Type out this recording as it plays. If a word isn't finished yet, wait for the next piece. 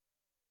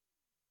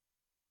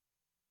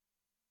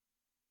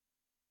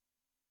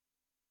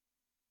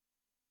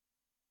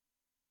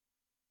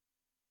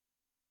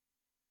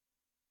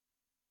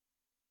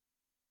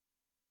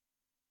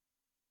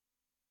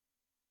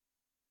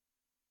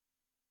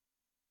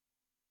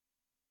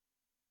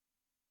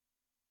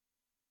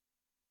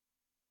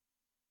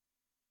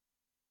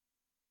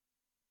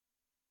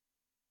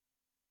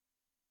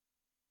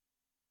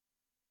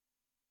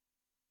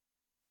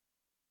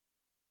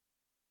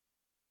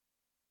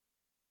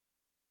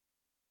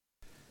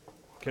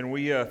Can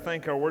we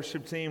thank our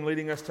worship team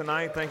leading us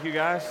tonight? Thank you,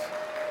 guys.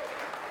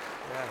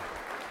 Yeah.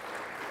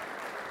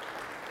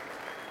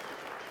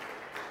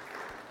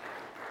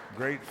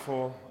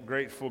 Grateful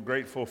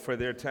for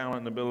their talent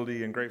and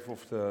ability, and grateful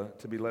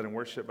to be led in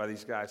worship by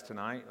these guys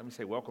tonight. Let me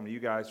say welcome to you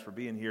guys for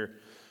being here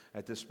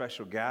at this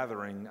special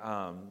gathering.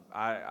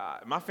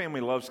 My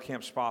family loves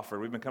Camp Spofford.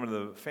 We've been coming to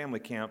the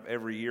family camp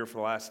every year for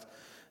the last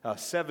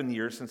 7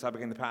 years since I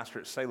became the pastor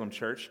at Salem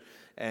Church,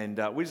 and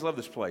we just love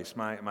this place.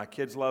 My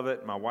kids love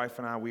it. My wife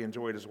and I, we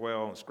enjoy it as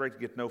well. It's great to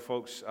get to know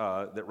folks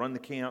that run the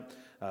camp.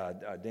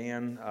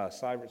 Dan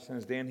Syvertson,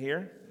 is Dan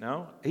here?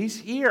 No? He's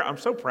here. I'm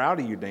so proud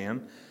of you,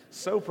 Dan.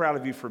 So proud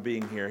of you for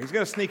being here. He's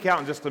going to sneak out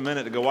in just a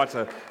minute to go watch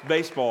a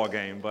baseball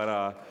game,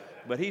 but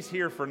he's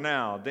here for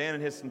now. Dan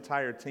and his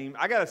entire team.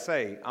 I got to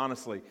say,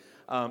 honestly,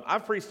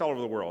 I've preached all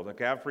over the world.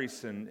 Okay, I've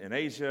preached in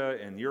Asia,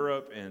 in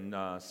Europe, in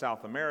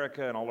South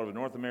America, and all over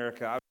North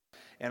America.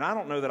 And I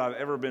don't know that I've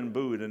ever been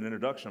booed in an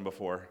introduction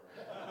before.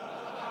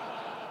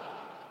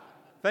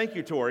 Thank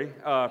you, Tori.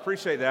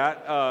 Appreciate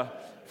that.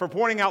 For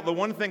pointing out the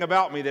one thing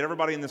about me that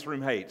everybody in this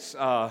room hates.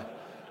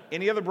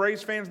 Any other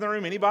Braves fans in the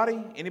room?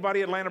 Anybody?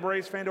 Anybody Atlanta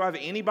Braves fan? Do I have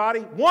anybody?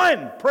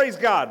 One! Praise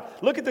God.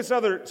 Look at this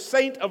other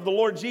saint of the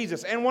Lord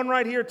Jesus. And one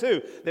right here,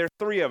 too. There's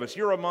three of us.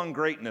 You're among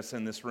greatness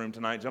in this room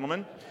tonight,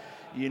 gentlemen.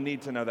 You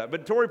need to know that.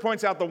 But Tori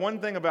points out the one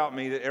thing about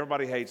me that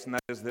everybody hates, and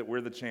that is that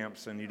we're the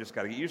champs, and you just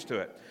got to get used to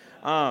it.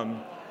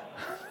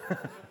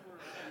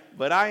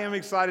 But I am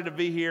excited to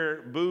be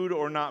here, booed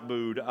or not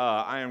booed.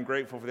 I am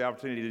grateful for the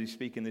opportunity to be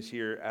speaking this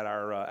year at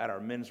our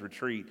men's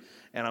retreat,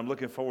 and I'm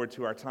looking forward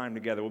to our time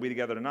together. We'll be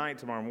together tonight,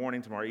 tomorrow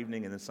morning, tomorrow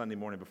evening, and then Sunday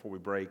morning before we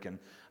break. And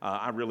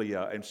I really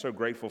am so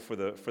grateful for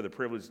the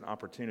privilege and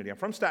opportunity. I'm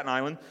from Staten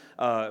Island.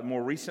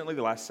 More recently,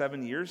 the last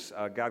 7 years,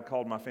 God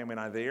called my family and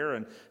I there,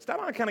 and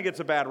Staten Island kind of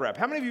gets a bad rep.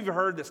 How many of you have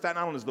heard that Staten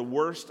Island is the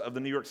worst of the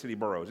New York City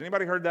boroughs?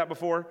 Anybody heard that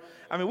before?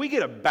 I mean, we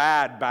get a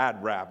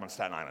bad rap on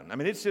Staten Island. I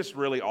mean, it's just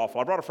really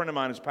awful. I brought a friend of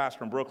mine who's a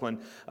pastor in Brooklyn.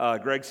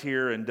 Greg's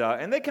here, and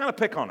they kind of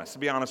pick on us, to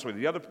be honest with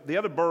you. The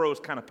other boroughs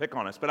kind of pick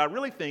on us, but I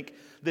really think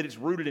that it's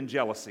rooted in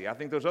jealousy. I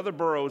think those other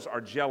boroughs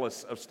are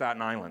jealous of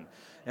Staten Island.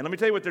 And let me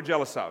tell you what they're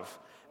jealous of.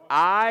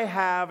 I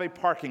have a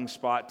parking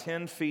spot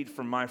 10 feet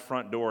from my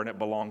front door, and it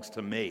belongs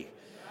to me.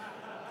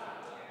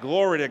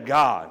 Glory to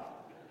God.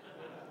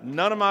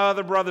 None of my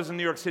other brothers in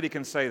New York City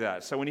can say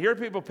that. So when you hear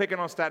people picking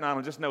on Staten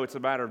Island, just know it's a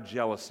matter of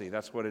jealousy.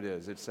 That's what it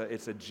is.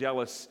 It's a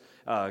jealous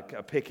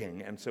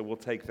picking, and so we'll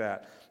take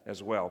that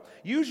as well.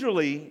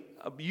 Usually,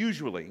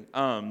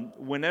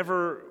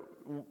 whenever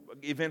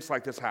events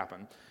like this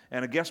happen,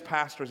 and a guest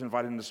pastor is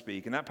invited in to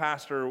speak, and that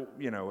pastor,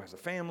 has a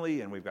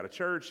family, and we've got a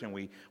church, and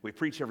we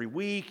preach every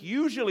week.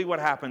 Usually what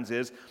happens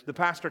is the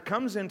pastor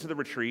comes into the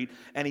retreat,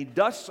 and he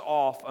dusts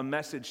off a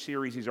message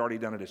series he's already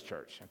done at his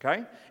church,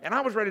 okay? And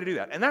I was ready to do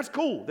that, and that's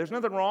cool. There's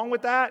nothing wrong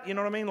with that, you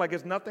know what I mean? Like,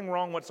 there's nothing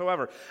wrong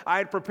whatsoever. I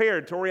had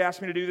prepared. Tori asked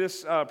me to do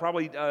this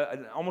probably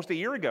almost a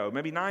year ago,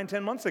 maybe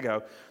 9-10 months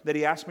ago, that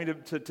he asked me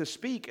to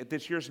speak at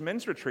this year's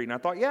men's retreat, and I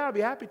thought, yeah, I'd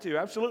be happy to,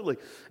 absolutely.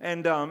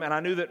 And I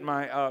knew that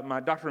my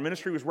doctorate of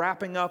ministry was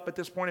wrapping up at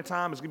this point in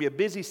time. It's going to be a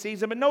busy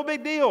season, but no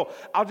big deal.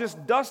 I'll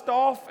just dust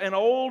off an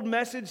old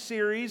message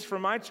series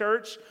from my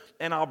church,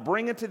 and I'll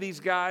bring it to these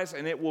guys,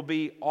 and it will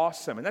be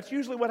awesome. And that's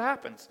usually what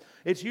happens.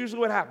 It's usually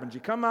what happens. You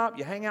come out,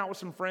 you hang out with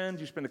some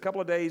friends, you spend a couple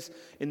of days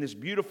in this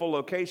beautiful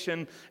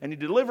location, and you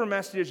deliver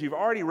messages you've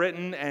already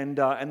written, and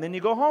then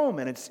you go home.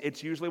 And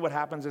it's usually what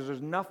happens. Is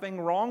there's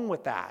nothing wrong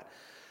with that.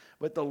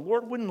 But the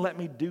Lord wouldn't let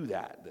me do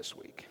that this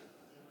week.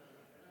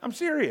 I'm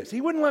serious.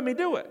 He wouldn't let me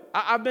do it.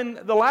 I've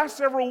been the last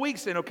several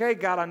weeks saying, okay,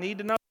 God, I need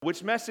to know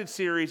which message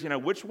series,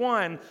 which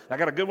one. I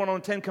got a good one on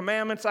the 10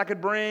 Commandments I could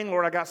bring.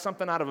 Lord, I got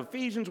something out of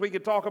Ephesians we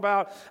could talk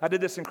about. I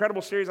did this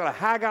incredible series out of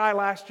Haggai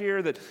last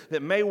year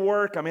that may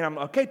work. I mean, I'm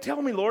okay,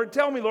 tell me, Lord,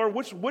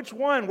 which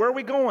one? Where are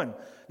we going?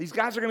 These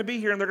guys are going to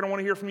be here, and they're going to want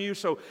to hear from you,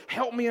 so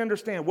help me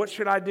understand. What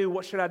should I do?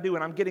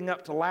 And I'm getting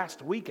up to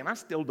last week, and I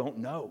still don't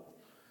know.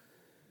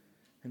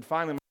 And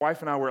finally, my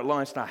wife and I were at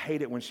lunch, and I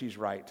hate it when she's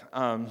right.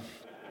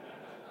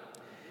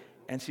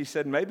 And she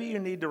said, maybe you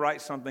need to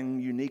write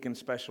something unique and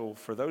special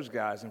for those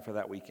guys and for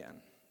that weekend.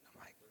 I'm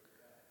like,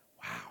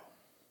 wow.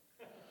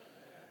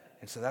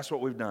 And so that's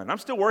what we've done. I'm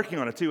still working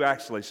on it too,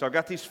 actually. So I've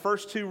got these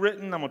first two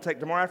written. I'm going to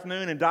take tomorrow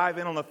afternoon and dive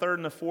in on the third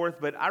and the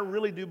fourth. But I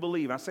really do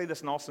believe, I say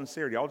this in all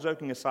sincerity, all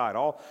joking aside,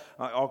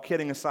 all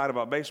kidding aside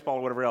about baseball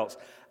or whatever else,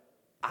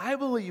 I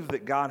believe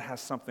that God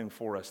has something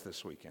for us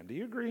this weekend. Do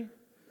you agree?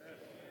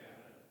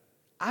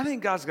 I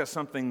think God's got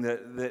something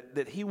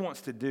that He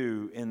wants to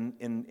do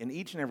in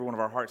each and every one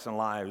of our hearts and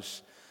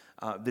lives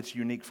that's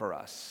unique for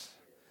us.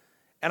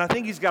 And I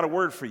think He's got a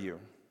word for you.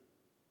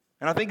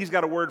 And I think He's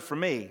got a word for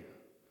me.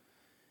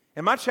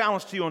 And my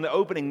challenge to you on the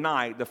opening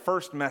night, the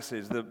first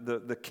message,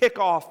 the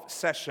kickoff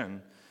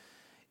session,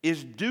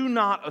 is do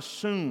not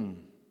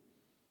assume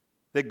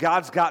that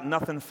God's got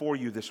nothing for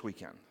you this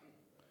weekend.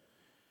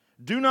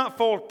 Do not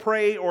fall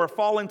prey or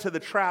fall into the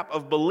trap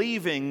of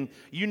believing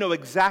you know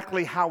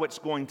exactly how it's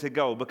going to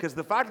go. Because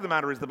the fact of the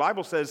matter is the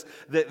Bible says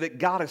that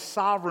God is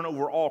sovereign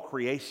over all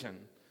creation.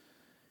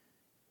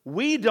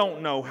 We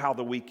don't know how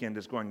the weekend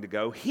is going to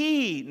go.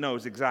 He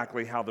knows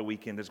exactly how the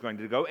weekend is going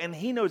to go, and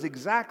He knows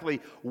exactly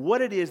what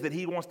it is that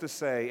He wants to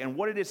say and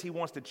what it is He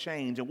wants to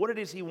change and what it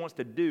is He wants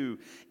to do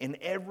in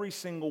every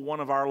single one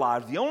of our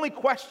lives. The only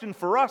question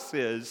for us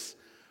is,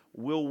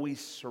 will we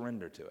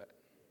surrender to it?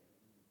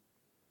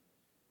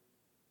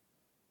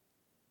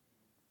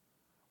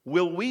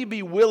 Will we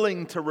be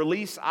willing to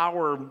release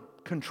our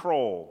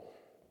control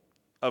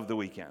of the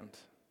weekend?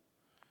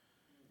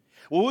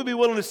 Will we be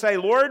willing to say,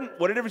 Lord,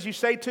 whatever it is you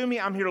say to me,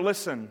 I'm here to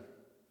listen.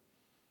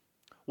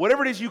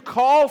 Whatever it is you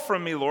call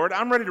from me, Lord,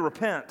 I'm ready to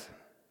repent.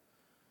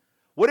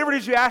 Whatever it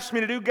is you ask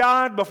me to do,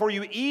 God, before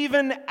you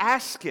even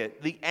ask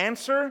it, the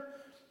answer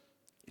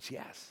is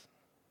yes.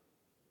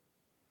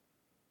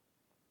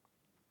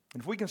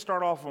 If we can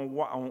start off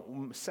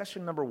on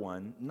session number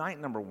 1, night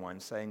number 1,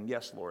 saying,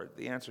 yes, Lord,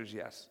 the answer is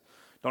yes.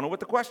 Don't know what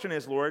the question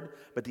is, Lord,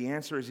 but the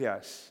answer is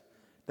yes.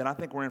 Then I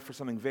think we're in for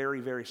something very,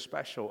 very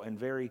special and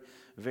very,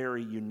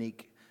 very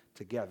unique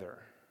together.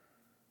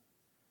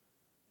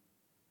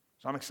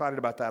 So I'm excited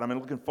about that. I'm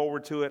looking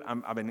forward to it.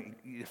 I've been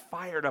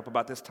fired up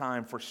about this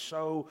time for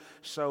so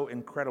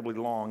incredibly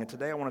long. And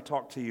today I want to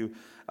talk to you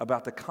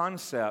about the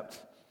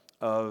concept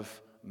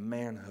of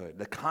manhood,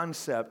 the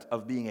concept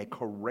of being a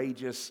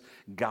courageous,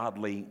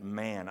 godly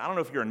man. I don't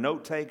know if you're a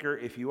note taker,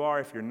 if you are,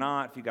 if you're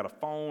not, if you've got a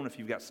phone, if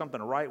you've got something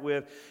to write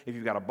with, if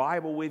you've got a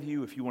Bible with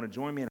you, if you want to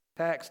join me in a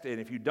text, and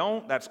if you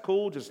don't, that's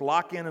cool, just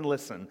lock in and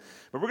listen.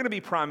 But we're going to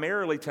be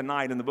primarily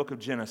tonight in the book of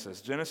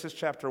Genesis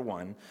chapter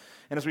 1.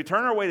 And as we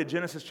turn our way to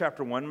Genesis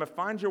chapter 1,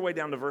 find your way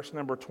down to verse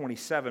number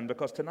 27,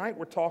 because tonight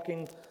we're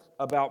talking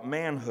about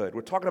manhood.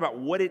 We're talking about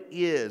what it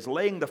is,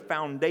 laying the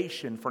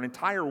foundation for an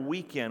entire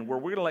weekend where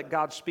we're going to let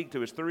God speak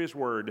to us through His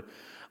Word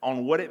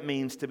on what it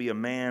means to be a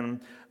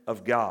man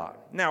of God.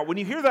 Now, when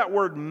you hear that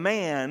word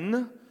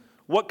man,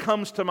 what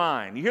comes to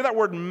mind? You hear that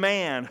word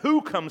man,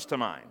 who comes to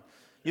mind?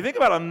 You think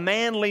about a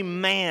manly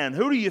man,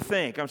 who do you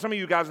think? Some of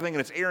you guys are thinking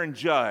it's Aaron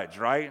Judge,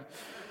 right?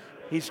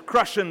 He's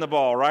crushing the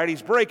ball, right?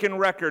 He's breaking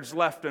records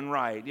left and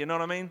right. You know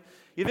what I mean?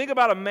 You think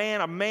about a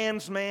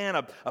man's man,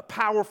 a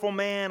powerful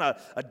man,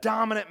 a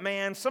dominant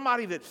man,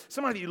 somebody that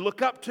you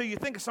look up to. You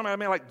think of somebody, a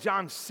man like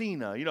John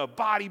Cena, a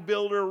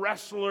bodybuilder,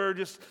 wrestler,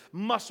 just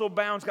muscle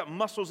bound, he's got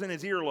muscles in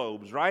his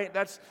earlobes, right?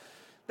 That's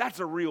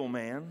a real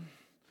man.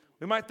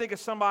 We might think of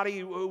somebody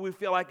who we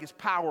feel like is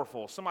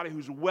powerful, somebody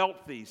who's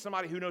wealthy,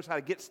 somebody who knows how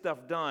to get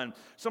stuff done,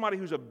 somebody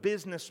who's a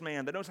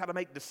businessman that knows how to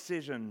make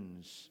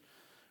decisions.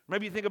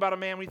 Maybe you think about a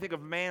man, when you think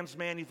of man's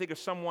man, you think of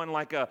someone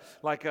like the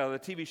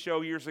TV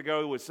show years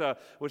ago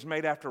was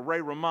made after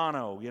Ray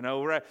Romano.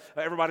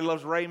 Everybody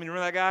loves Ray. You remember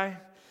that guy?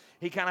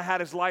 He kind of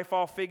had his life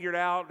all figured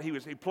out. He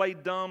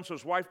played dumb, so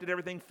his wife did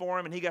everything for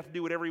him, and he got to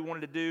do whatever he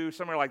wanted to do.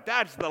 Somebody like,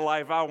 that's the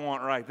life I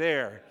want right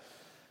there.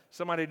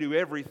 Somebody to do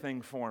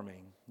everything for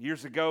me.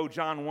 Years ago,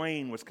 John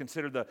Wayne was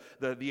considered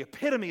the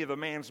epitome of a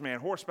man's man,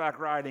 horseback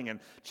riding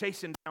and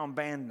chasing down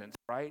bandits,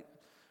 right?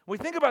 When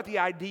we think about the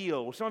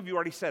ideal, some of you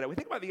already said it, we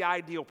think about the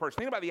ideal person,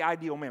 think about the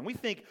ideal man. We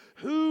think,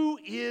 who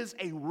is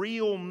a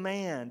real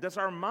man? Does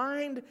our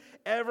mind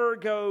ever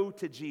go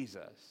to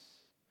Jesus?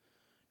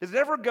 Does it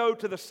ever go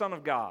to the Son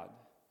of God?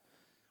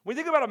 When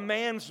we think about a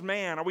man's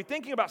man, are we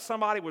thinking about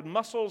somebody with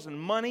muscles and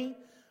money?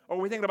 Or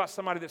are we thinking about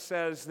somebody that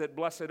says that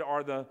blessed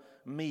are the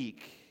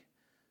meek,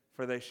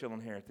 for they shall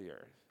inherit the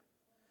earth?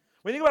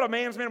 When we think about a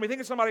man's man, we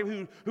think of somebody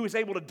who is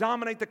able to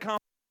dominate the competition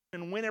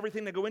and win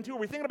everything they go into. Or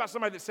we think about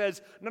somebody that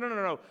says,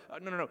 no.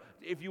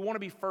 If you want to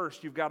be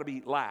first, you've got to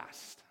be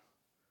last.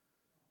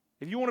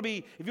 If you want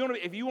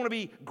to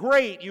be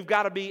great, you've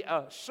got to be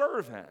a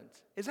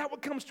servant. Is that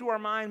what comes to our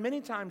mind?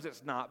 Many times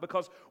it's not,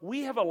 because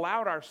we have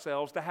allowed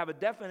ourselves to have a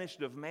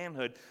definition of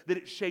manhood that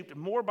is shaped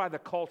more by the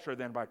culture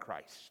than by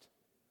Christ.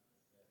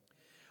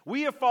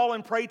 We have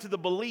fallen prey to the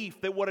belief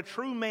that what a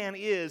true man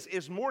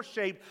is more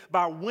shaped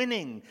by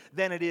winning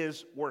than it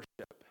is worship.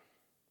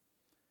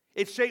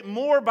 It's shaped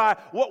more by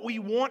what we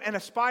want and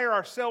aspire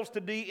ourselves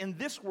to be in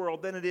this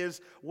world than it is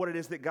what it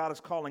is that God is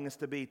calling us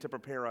to be to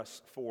prepare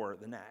us for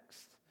the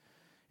next.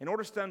 In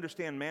order to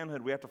understand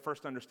manhood, we have to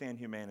first understand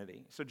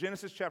humanity. So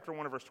Genesis chapter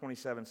 1 verse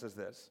 27 says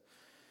this.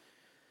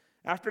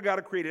 After God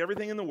had created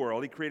everything in the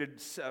world, He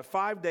created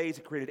 5 days.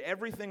 He created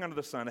everything under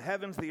the sun, the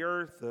heavens, the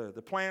earth,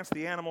 the plants,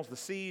 the animals, the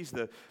seas,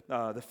 the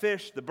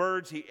fish, the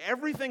birds,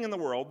 everything in the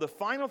world. The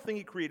final thing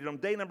He created on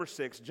day number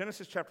 6,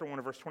 Genesis chapter 1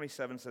 verse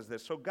 27 says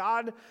this. So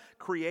God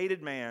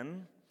created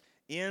man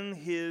in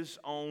His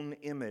own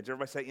image.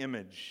 Everybody say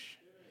image.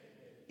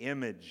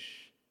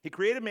 Image. He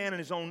created man in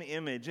His own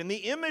image. In the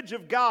image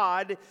of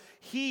God,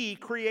 He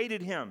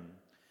created him.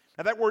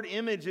 Now, that word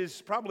image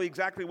is probably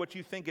exactly what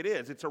you think it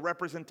is. It's a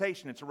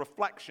representation. It's a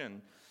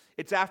reflection.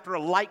 It's after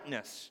a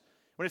likeness.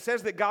 When it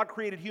says that God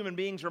created human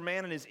beings or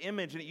man in His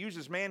image, and it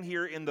uses man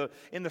here in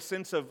the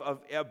sense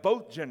of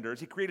both genders,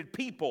 He created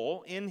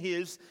people in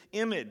His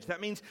image.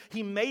 That means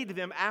He made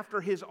them after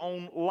His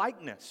own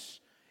likeness.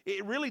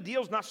 It really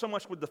deals not so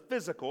much with the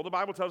physical. The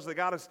Bible tells us that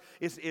God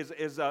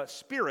is a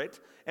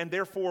spirit, and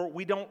therefore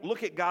we don't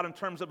look at God in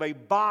terms of a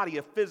body,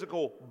 a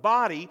physical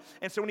body.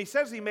 And so when he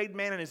says he made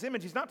man in his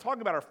image, he's not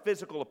talking about our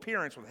physical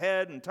appearance with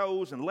head and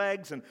toes and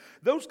legs and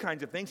those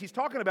kinds of things. He's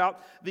talking about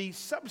the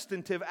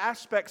substantive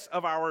aspects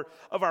of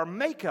our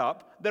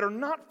makeup that are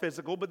not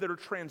physical but that are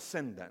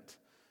transcendent.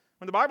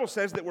 When the Bible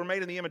says that we're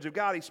made in the image of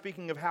God, he's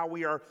speaking of how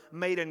we are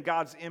made in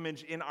God's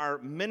image in our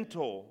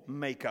mental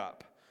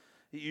makeup.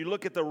 You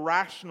look at the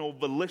rational,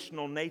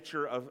 volitional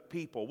nature of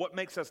people. What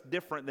makes us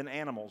different than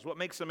animals? What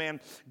makes a man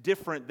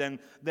different than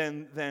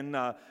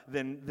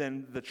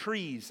the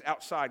trees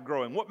outside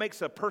growing? What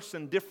makes a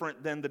person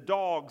different than the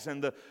dogs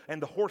and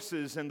the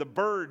horses and the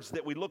birds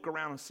that we look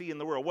around and see in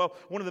the world? Well,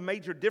 one of the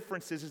major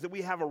differences is that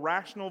we have a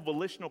rational,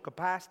 volitional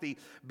capacity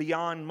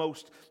beyond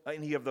most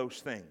any of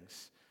those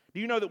things. Do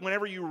you know that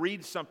whenever you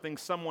read something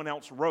someone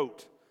else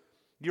wrote,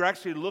 you're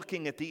actually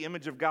looking at the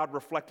image of God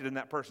reflected in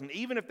that person,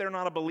 even if they're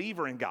not a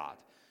believer in God.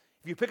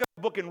 If you pick up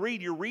a book and read,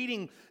 you're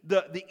reading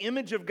the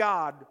image of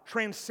God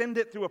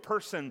transcendent through a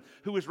person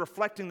who is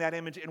reflecting that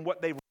image in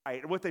what they've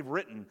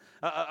written.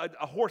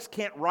 A horse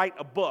can't write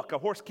a book. A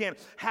horse can't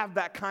have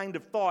that kind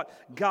of thought.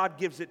 God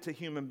gives it to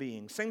human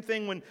beings. Same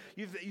thing when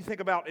you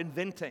think about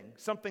inventing,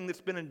 something that's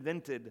been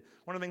invented.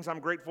 One of the things I'm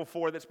grateful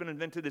for that's been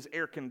invented is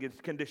air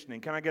conditioning.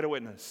 Can I get a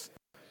witness?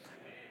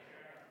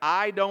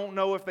 I don't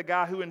know if the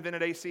guy who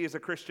invented AC is a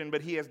Christian,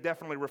 but he has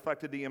definitely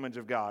reflected the image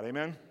of God.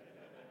 Amen?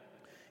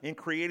 In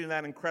creating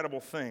that incredible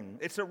thing.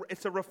 It's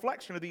a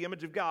reflection of the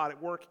image of God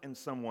at work in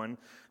someone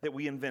that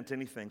we invent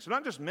anything. So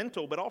not just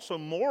mental, but also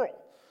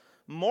moral.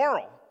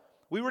 Moral.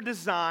 We were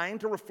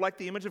designed to reflect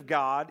the image of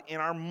God in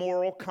our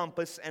moral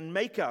compass and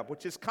makeup,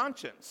 which is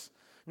conscience.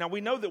 Now,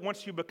 we know that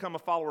once you become a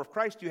follower of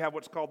Christ, you have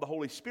what's called the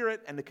Holy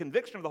Spirit and the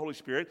conviction of the Holy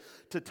Spirit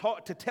to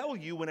tell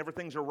you whenever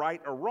things are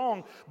right or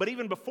wrong. But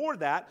even before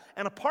that,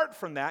 and apart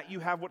from that, you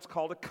have what's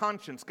called a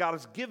conscience. God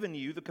has given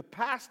you the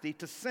capacity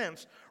to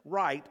sense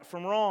right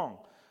from wrong.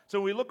 So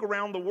we look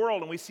around the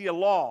world and we see a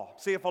law.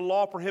 See, if a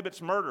law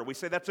prohibits murder, we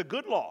say that's a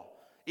good law.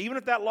 Even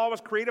if that law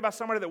was created by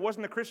somebody that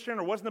wasn't a Christian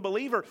or wasn't a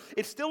believer,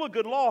 it's still a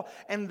good law.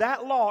 And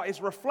that law is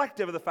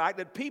reflective of the fact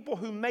that people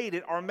who made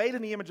it are made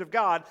in the image of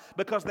God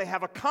because they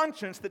have a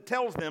conscience that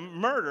tells them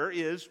murder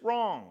is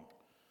wrong.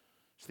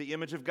 It's the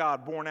image of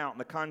God born out in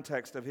the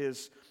context of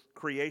his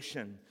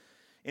creation.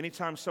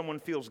 Anytime someone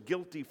feels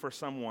guilty for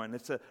someone,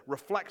 it's a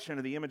reflection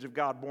of the image of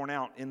God born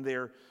out in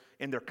their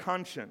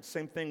conscience.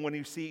 Same thing when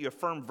you see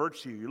affirm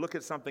virtue. You look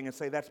at something and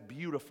say, that's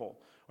beautiful,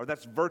 or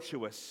that's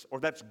virtuous, or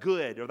that's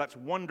good, or that's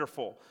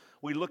wonderful.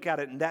 We look at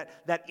it, and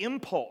that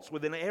impulse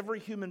within every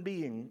human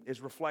being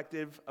is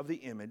reflective of the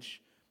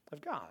image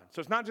of God. So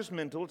it's not just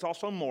mental, it's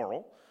also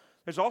moral.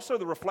 There's also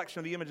the reflection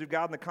of the image of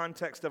God in the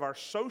context of our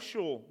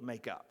social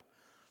makeup.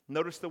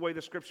 Notice the way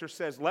the Scripture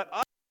says, let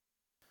us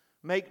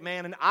make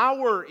man in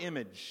our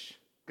image,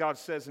 God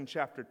says in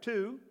chapter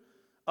 2.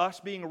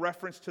 Us being a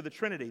reference to the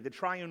Trinity, the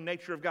triune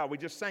nature of God. We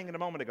just sang it a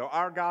moment ago.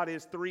 Our God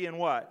is three in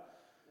what?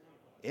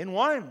 In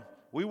one.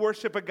 We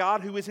worship a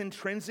God who is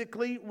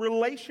intrinsically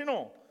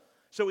relational.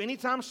 So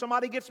anytime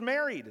somebody gets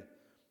married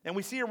and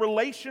we see a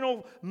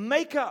relational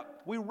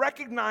makeup, we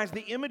recognize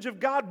the image of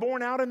God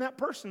born out in that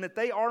person, that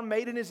they are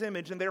made in his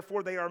image and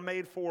therefore they are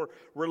made for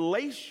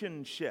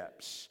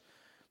relationships.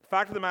 The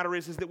fact of the matter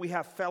is that we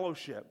have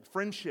fellowship.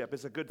 Friendship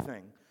is a good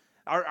thing.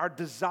 Our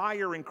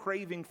desire and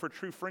craving for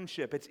true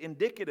friendship, it's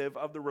indicative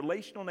of the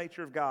relational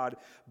nature of God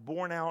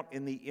born out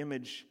in the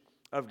image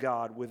of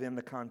God within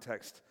the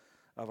context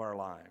of our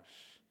lives.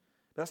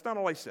 That's not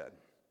all I said.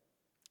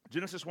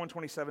 Genesis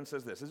 1:27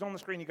 says this. It's on the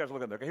screen. You guys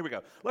look at it. Okay, here we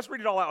go. Let's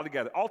read it all out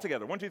together. All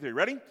together. 1, 2, 3.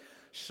 Ready?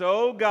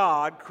 So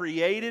God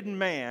created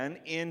man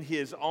in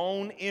his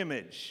own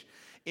image.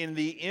 In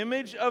the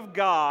image of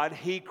God,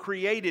 he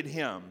created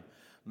him.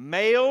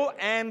 Male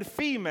and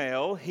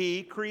female,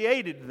 he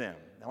created them.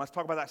 Now let's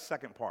talk about that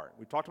second part.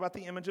 We talked about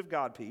the image of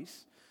God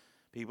piece.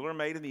 People are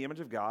made in the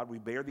image of God. We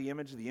bear the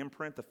image, the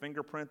imprint, the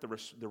fingerprint,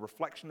 the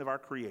reflection of our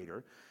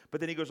Creator. But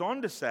then he goes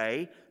on to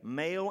say,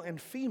 male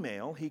and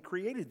female, he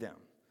created them.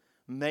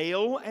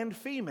 Male and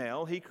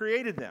female, he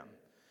created them.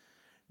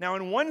 Now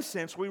in one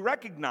sense, we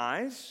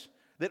recognize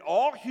that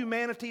all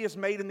humanity is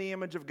made in the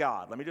image of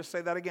God. Let me just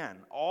say that again.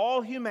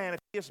 All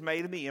humanity is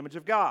made in the image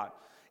of God.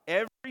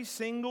 Every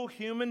single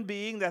human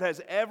being that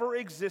has ever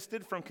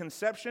existed from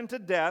conception to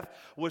death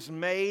was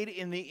made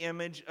in the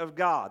image of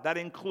God. That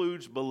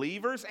includes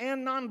believers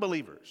and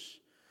non-believers.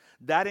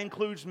 That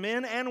includes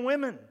men and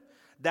women.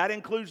 That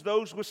includes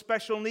those with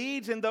special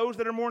needs and those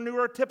that are more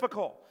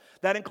neurotypical.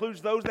 That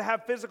includes those that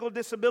have physical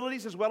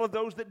disabilities as well as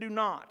those that do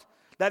not.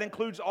 That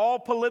includes all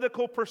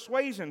political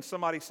persuasions.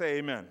 Somebody say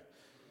amen.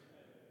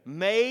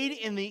 Made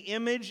in the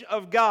image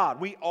of God.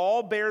 We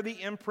all bear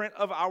the imprint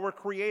of our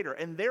Creator.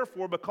 And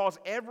therefore, because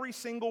every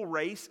single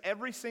race,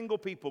 every single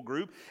people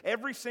group,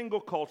 every single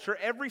culture,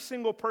 every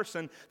single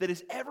person that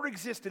has ever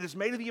existed is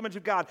made in the image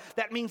of God,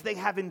 that means they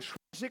have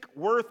intrinsic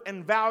worth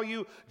and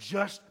value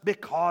just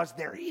because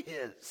they're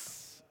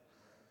His.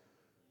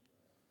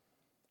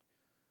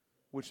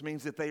 which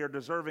means that they are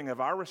deserving of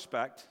our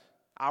respect,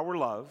 our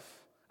love,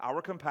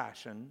 our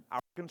compassion,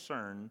 our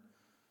concern,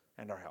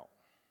 and our help.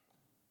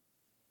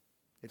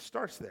 It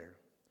starts there.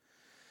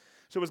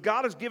 So as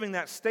God is giving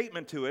that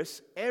statement to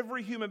us,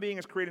 every human being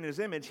is created in His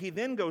image. He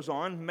then goes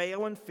on,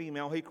 male and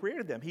female, He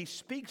created them. He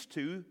speaks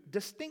to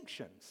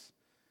distinctions.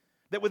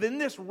 That within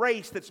this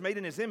race that's made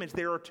in His image,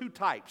 there are two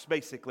types,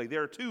 basically.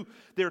 There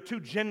are two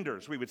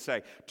genders, we would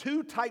say.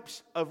 Two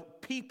types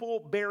of people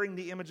bearing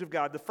the image of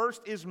God. The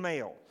first is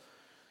male.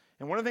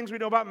 And one of the things we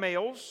know about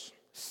males,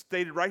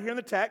 stated right here in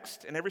the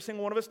text, and every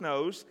single one of us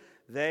knows,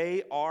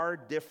 they are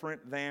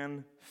different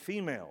than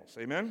females.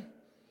 Amen?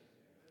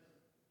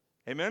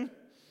 Amen?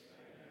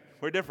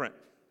 We're different.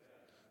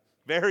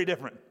 Very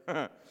different.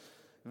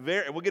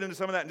 We'll get into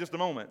some of that in just a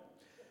moment.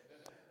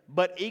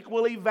 But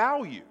equally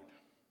valued.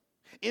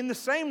 In the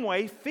same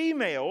way,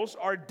 females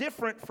are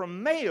different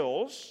from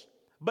males,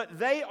 but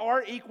they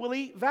are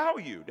equally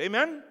valued.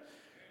 Amen?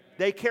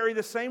 They carry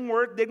the same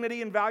worth,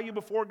 dignity, and value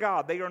before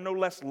God. They are no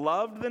less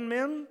loved than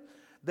men.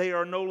 They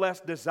are no less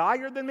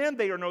desired than men.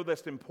 They are no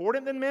less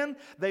important than men.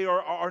 They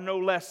are no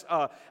less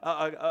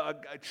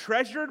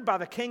treasured by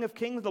the King of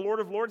Kings, the Lord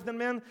of Lords than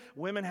men.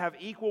 Women have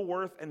equal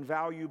worth and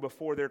value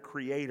before their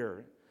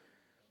Creator.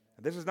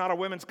 This is not a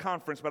women's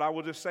conference, but I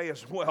will just say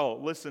as well,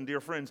 listen, dear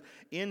friends,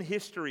 in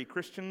history,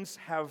 Christians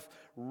have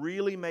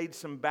really made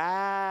some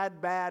bad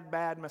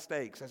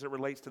mistakes as it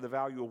relates to the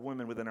value of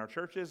women within our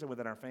churches and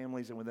within our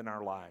families and within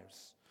our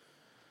lives.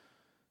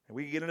 And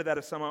we can get into that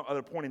at some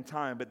other point in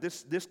time, but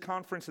this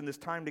conference and this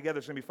time together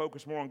is going to be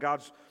focused more on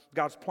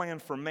God's plan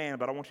for man,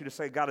 but I want you to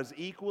say God is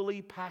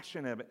equally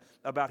passionate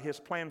about His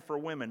plan for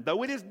women.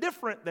 Though it is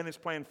different than His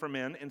plan for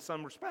men in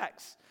some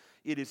respects,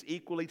 it is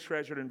equally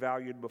treasured and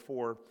valued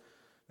before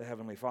the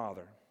Heavenly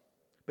Father.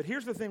 But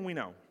here's the thing we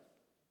know.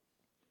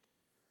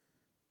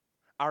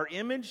 Our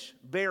image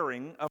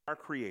bearing of our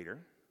Creator,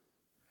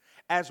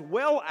 as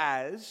well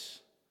as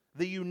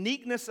the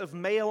uniqueness of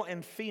male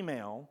and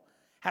female,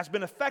 has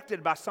been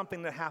affected by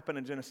something that happened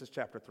in Genesis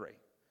chapter 3.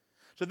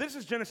 So this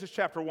is Genesis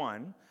chapter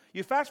 1.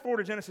 You fast forward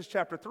to Genesis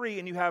chapter 3,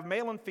 and you have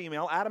male and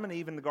female, Adam and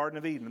Eve in the Garden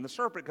of Eden. And the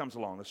serpent comes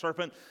along. The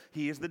serpent,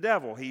 he is the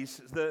devil. He's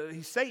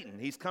Satan.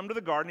 He's come to the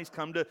garden. He's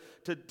come to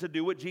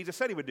do what Jesus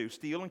said he would do,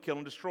 steal and kill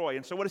and destroy.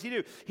 And so what does he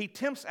do? He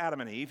tempts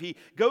Adam and Eve. He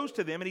goes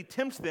to them, and he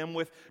tempts them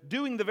with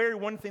doing the very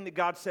one thing that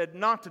God said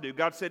not to do.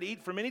 God said,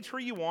 eat from any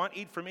tree you want,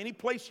 eat from any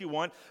place you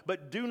want,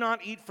 but do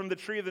not eat from the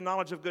tree of the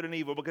knowledge of good and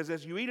evil, because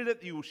as you eat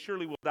it, you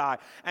surely will die.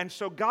 And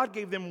so God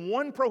gave them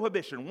one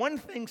prohibition, one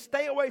thing,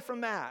 stay away from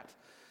that.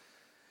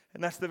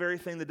 And that's the very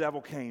thing the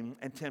devil came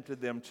and tempted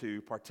them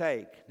to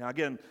partake. Now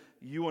again,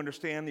 you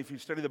understand if you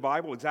study the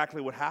Bible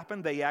exactly what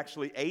happened. They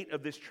actually ate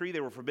of this tree they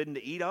were forbidden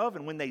to eat of.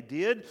 And when they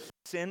did,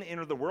 sin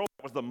entered the world.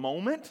 That was the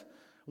moment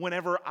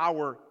whenever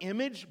our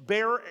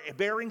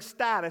image-bearing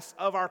status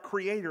of our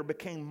Creator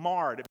became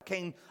marred. It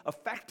became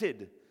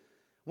affected.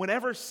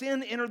 Whenever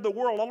sin entered the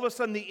world, all of a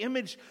sudden the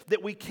image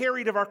that we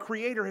carried of our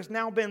Creator has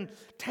now been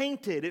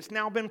tainted. It's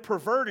now been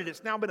perverted.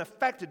 It's now been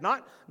affected.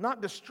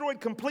 Not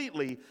destroyed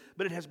completely,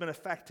 but it has been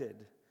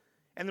affected.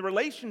 And the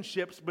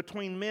relationships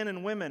between men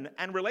and women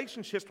and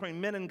relationships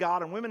between men and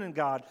God and women and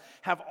God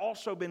have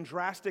also been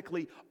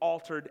drastically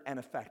altered and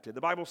affected.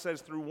 The Bible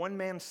says through one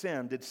man's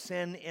sin did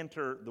sin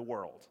enter the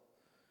world.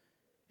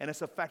 And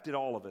it's affected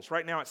all of us.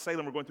 Right now at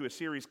Salem, we're going through a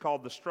series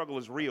called The Struggle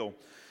is Real.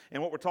 And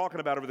what we're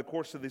talking about over the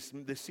course of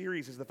this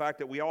series is the fact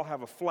that we all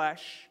have a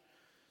flesh,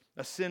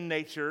 a sin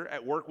nature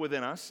at work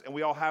within us, and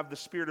we all have the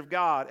Spirit of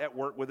God at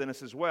work within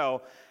us as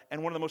well.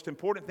 And one of the most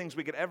important things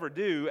we could ever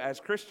do as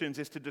Christians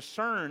is to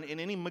discern in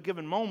any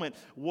given moment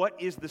what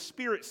is the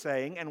Spirit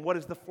saying and what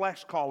is the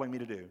flesh calling me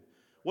to do.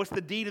 What's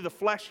the deed of the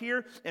flesh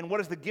here, and what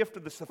is the gift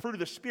of the fruit of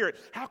the Spirit?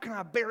 How can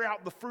I bear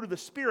out the fruit of the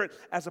Spirit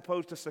as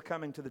opposed to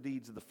succumbing to the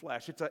deeds of the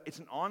flesh? It's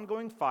an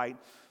ongoing fight,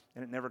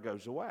 and it never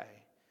goes away.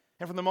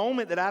 And from the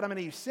moment that Adam and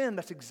Eve sinned,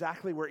 that's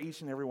exactly where each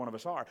and every one of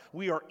us are.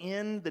 We are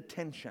in the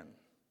tension.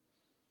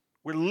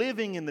 We're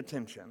living in the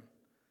tension.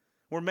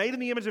 We're made in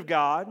the image of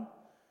God.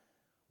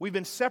 We've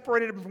been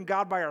separated from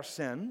God by our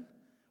sin.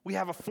 We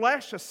have a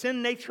flesh, a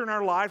sin nature in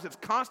our lives that's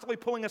constantly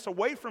pulling us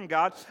away from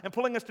God and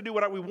pulling us to do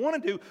what we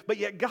want to do, but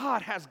yet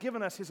God has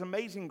given us His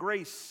amazing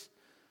grace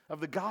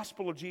of the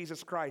gospel of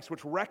Jesus Christ,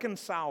 which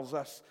reconciles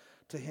us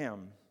to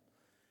Him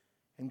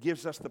and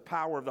gives us the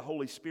power of the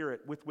Holy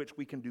Spirit with which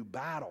we can do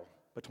battle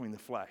between the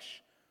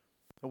flesh,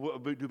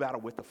 do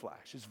battle with the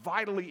flesh. It's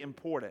vitally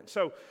important.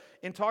 So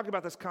in talking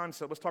about this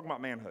concept, let's talk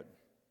about manhood.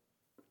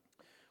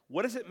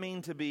 What does it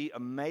mean to be a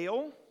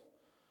male?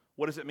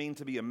 What does it mean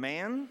to be a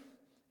man?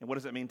 And what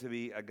does it mean to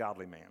be a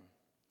godly man?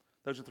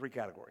 Those are three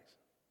categories.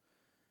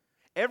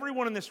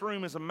 Everyone in this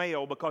room is a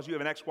male because you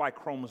have an XY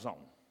chromosome.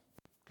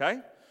 Okay?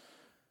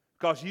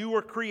 Because you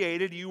were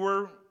created, you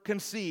were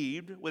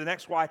conceived with an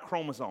XY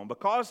chromosome.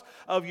 Because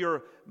of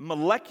your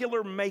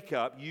molecular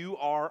makeup, you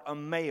are a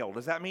male.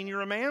 Does that mean you're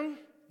a man?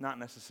 Not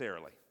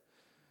necessarily.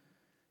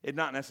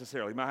 Not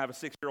necessarily. You might have a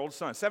 6-year-old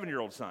son,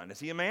 7-year-old son. Is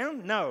he a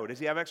man? No. Does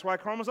he have XY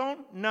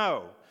chromosome?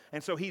 No.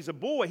 And so he's a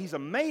boy, he's a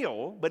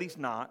male, but he's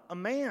not a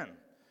man.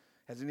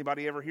 Has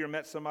anybody ever here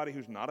met somebody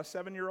who's not a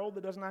 7-year-old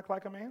that doesn't act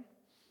like a man?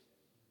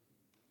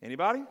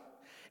 Anybody?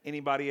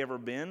 Anybody ever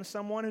been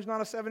someone who's not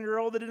a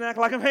 7-year-old that didn't act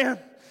like a man?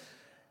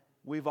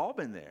 We've all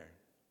been there.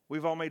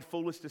 We've all made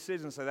foolish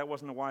decisions and say that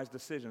wasn't a wise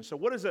decision. So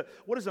what is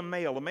a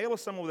male? A male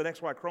is someone with an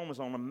XY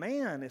chromosome. A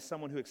man is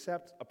someone who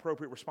accepts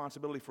appropriate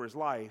responsibility for his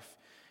life.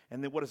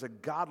 And then what is a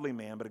godly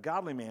man? But a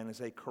godly man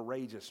is a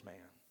courageous man.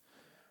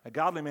 A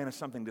godly man is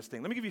something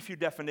distinct. Let me give you a few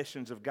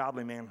definitions of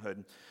godly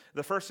manhood.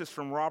 The first is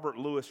from Robert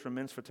Lewis from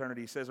Men's Fraternity.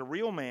 He says, a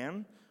real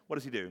man, what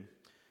does he do?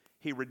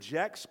 He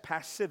rejects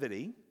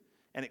passivity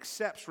and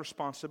accepts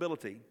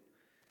responsibility.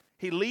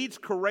 He leads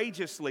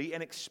courageously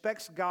and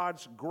expects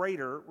God's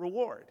greater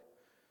reward.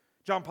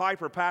 John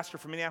Piper, pastor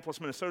from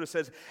Minneapolis, Minnesota,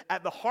 says,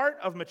 at the heart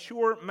of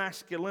mature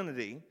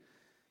masculinity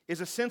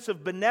is a sense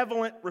of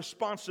benevolent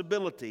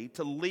responsibility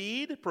to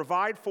lead,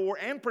 provide for,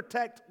 and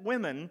protect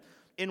women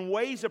in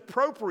ways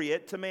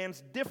appropriate to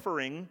man's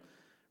differing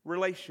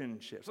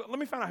relationships. Let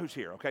me find out who's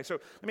here, okay? So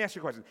let me ask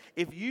you a question.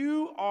 If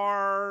you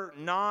are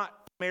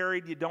not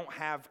married, you don't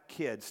have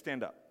kids,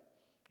 stand up.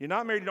 You're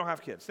not married, you don't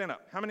have kids. Stand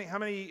up. How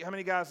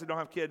many guys that don't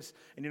have kids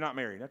and you're not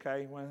married?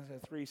 Okay, 1,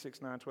 3,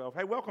 6, 9, 12.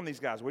 Hey, welcome these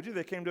guys, would you?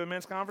 They came to a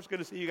men's conference. Good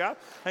to see you guys.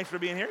 Thanks for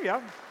being here.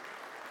 Yeah.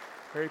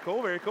 Very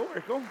cool, very cool,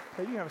 very cool.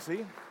 Hey, you have a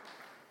seat.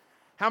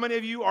 How many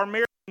of you are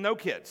married with no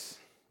kids?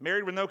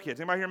 Married with no kids.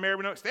 Anybody here married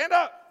with no? Stand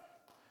up.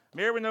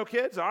 Married with no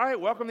kids. All right,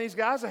 welcome these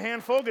guys. A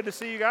handful. Good to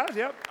see you guys.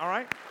 Yep. All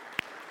right.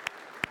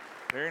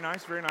 Very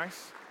nice, very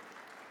nice.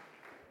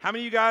 How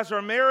many of you guys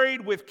are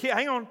married with kids?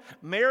 Hang on.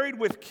 Married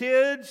with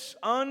kids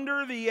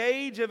under the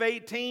age of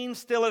 18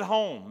 still at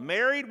home.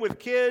 Married with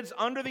kids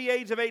under the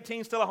age of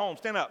 18 still at home.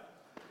 Stand up.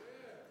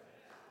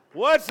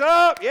 What's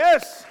up?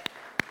 Yes.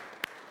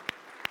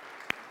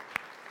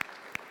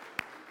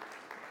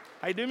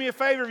 Hey, do me a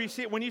favor.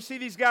 When you see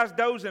these guys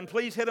dozing,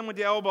 please hit them with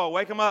your elbow.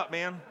 Wake them up,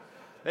 man.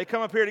 They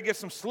come up here to get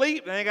some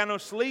sleep. They ain't got no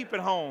sleep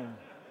at home.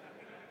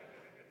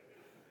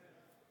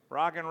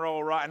 Rock and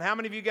roll, right? And how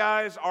many of you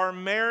guys are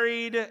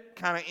married,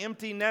 kind of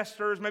empty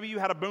nesters? Maybe you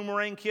had a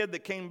boomerang kid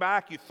that came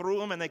back, you threw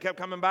them and they kept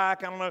coming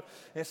back. I don't know,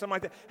 something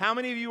like that. How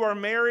many of you are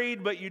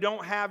married but you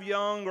don't have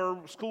young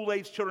or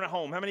school-age children at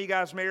home? How many of you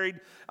guys married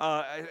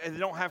and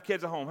don't have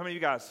kids at home? How many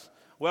of you guys?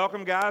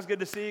 Welcome, guys.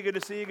 Good to see you, good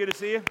to see you, good to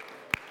see you.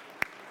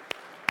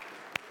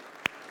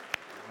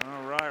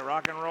 All right,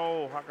 rock and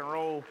roll, rock and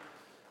roll.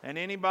 And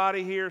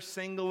anybody here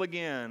single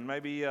again?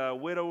 Maybe a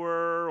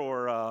widower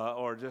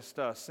or just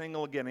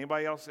single again.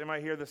 Anybody else?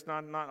 Anybody here that's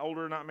not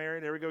older, not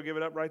married? There we go. Give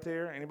it up right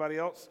there. Anybody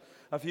else?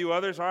 A few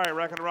others? All right,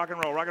 rock and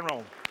roll, rock and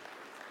roll.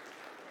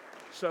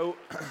 So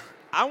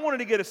I wanted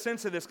to get a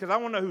sense of this because I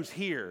want to know who's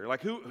here.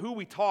 Like who are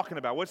we talking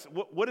about?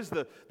 What is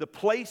the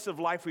place of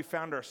life we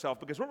found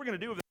ourselves? Because what we're going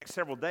to do over the next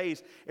several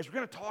days is we're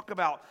going to talk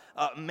about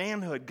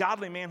manhood,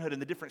 godly manhood in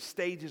the different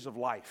stages of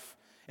life.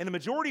 And the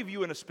majority of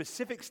you in a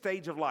specific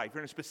stage of life,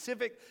 you're in a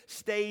specific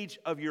stage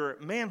of your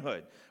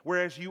manhood.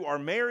 Whereas you are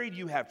married,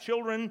 you have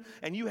children,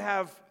 and you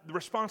have the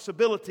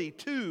responsibility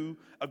to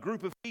a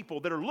group of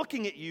people that are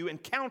looking at you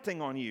and counting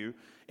on you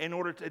in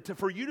order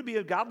for you to be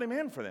a godly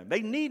man for them.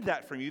 They need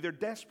that from you. They're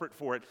desperate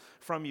for it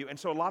from you. And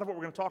so a lot of what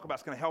we're going to talk about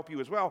is going to help you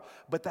as well.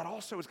 But that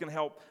also is going to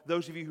help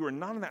those of you who are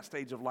not in that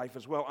stage of life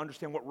as well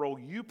understand what role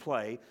you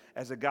play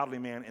as a godly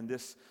man in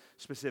this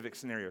specific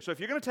scenario. So if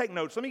you're going to take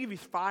notes, let me give you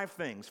 5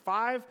 things,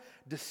 5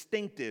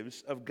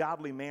 distinctives of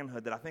godly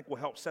manhood that I think will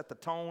help set the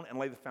tone and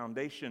lay the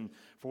foundation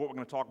for what we're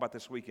going to talk about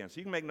this weekend. So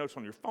you can make notes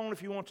on your phone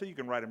if you want to. You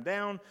can write them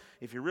down.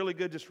 If you're really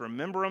good, just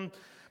remember them.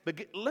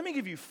 But let me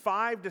give you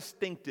 5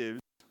 distinctives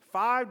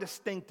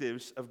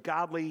of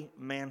godly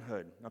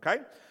manhood, okay?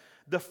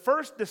 The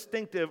first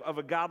distinctive of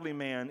a godly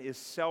man is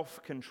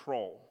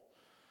self-control.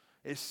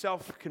 It's the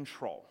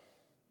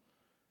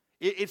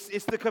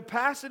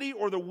capacity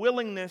or the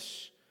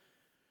willingness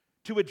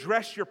to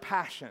address your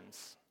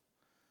passions.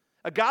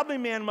 A godly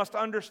man must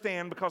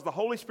understand because the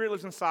Holy Spirit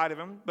lives inside of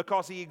him,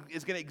 because he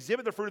is going to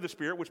exhibit the fruit of the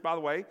Spirit, which, by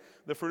the way,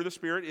 the fruit of the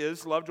Spirit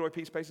is love, joy,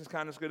 peace, patience,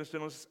 kindness, goodness,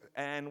 gentleness,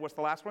 and what's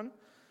the last one?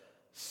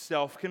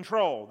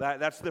 Self-control.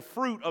 That's the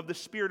fruit of the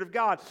Spirit of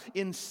God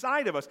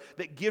inside of us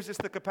that gives us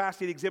the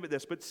capacity to exhibit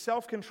this. But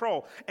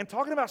self-control. And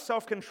talking about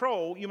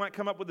self-control, you might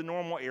come up with the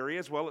normal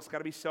areas. Well, it's got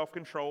to be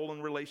self-control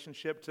in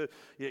relationship to,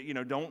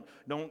 don't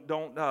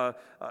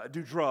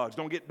do drugs.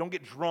 Don't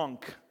get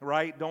drunk,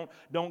 right?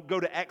 Don't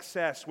go to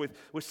excess with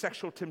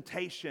sexual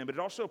temptation. But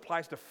it also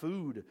applies to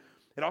food.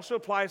 It also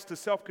applies to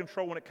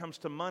self-control when it comes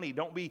to money.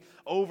 Don't be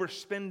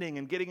overspending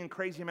and getting in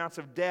crazy amounts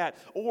of debt.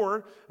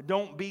 Or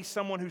don't be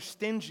someone who's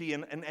stingy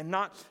and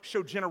not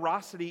show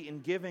generosity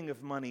in giving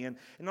of money. And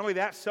not only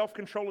that,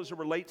 self-control as it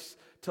relates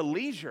to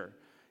leisure.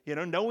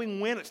 Knowing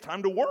when it's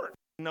time to work.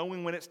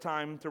 Knowing when it's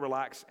time to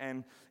relax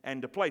and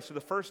to play. So the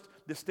first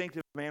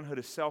distinctive of manhood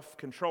is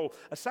self-control.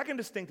 A second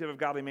distinctive of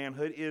godly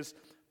manhood is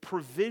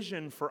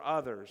provision for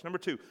others. Number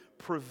 2,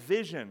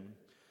 provision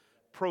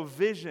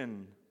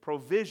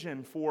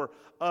for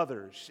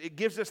others. It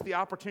gives us the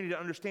opportunity to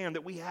understand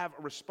that we have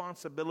a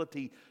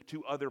responsibility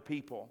to other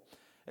people.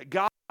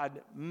 God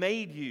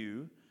made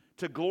you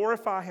to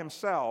glorify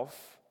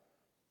Himself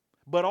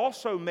but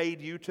also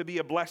made you to be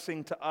a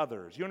blessing to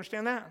others. You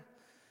understand that?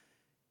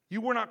 You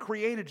were not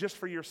created just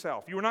for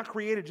yourself. You were not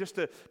created just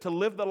to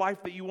live the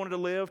life that you wanted to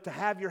live, to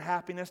have your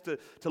happiness, to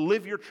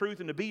live your truth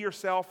and to be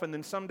yourself and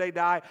then someday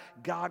die.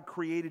 God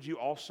created you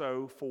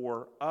also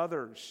for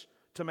others,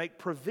 to make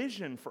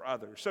provision for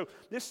others. So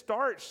this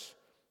starts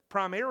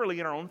primarily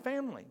in our own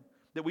family,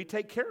 that we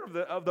take care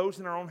of those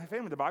in our own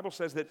family. The Bible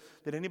says that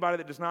anybody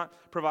that does not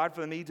provide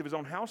for the needs of his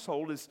own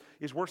household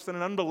is worse than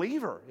an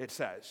unbeliever, it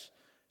says.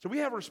 So we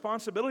have a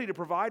responsibility to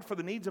provide for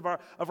the needs of our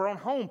own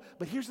home.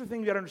 But here's the thing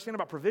you got to understand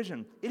about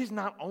provision. It is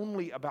not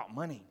only about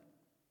money.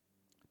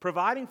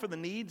 Providing for the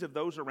needs of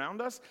those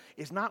around us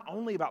is not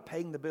only about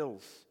paying the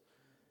bills.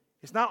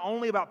 It's not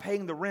only about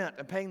paying the rent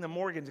and paying the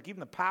mortgage and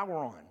keeping the power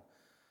on.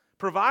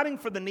 Providing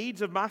for the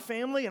needs of my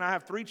family, and I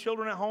have 3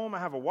 children at home. I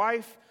have a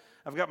wife.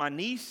 I've got my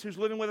niece who's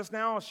living with us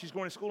now. She's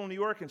going to school in New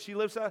York, and she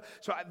lives.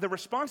 So the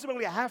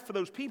responsibility I have for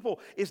those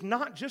people is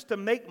not just to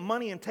make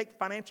money and take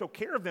financial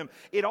care of them.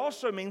 It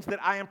also means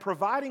that I am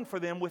providing for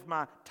them with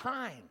my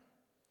time,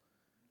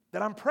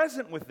 that I'm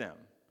present with them,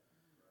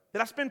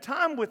 that I spend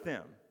time with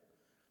them,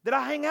 that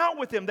I hang out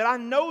with them, that I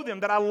know them,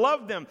 that I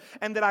love them,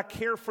 and that I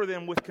care for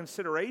them with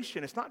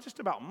consideration. It's not just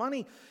about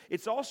money.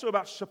 It's also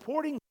about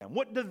supporting them.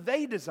 What do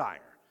they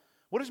desire?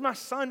 What is my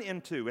son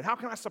into, and how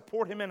can I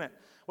support him in it?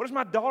 What does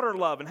my daughter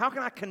love, and how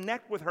can I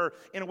connect with her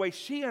in a way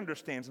she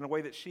understands, in a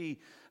way that she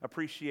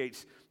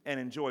appreciates and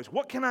enjoys?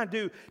 What can I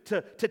do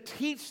to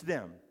teach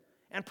them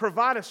and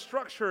provide a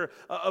structure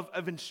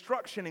of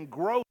instruction and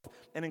growth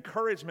and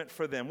encouragement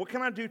for them? What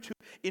can I do to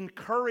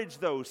encourage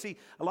those? See,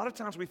 a lot of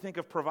times we think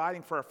of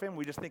providing for our family,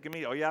 we just think of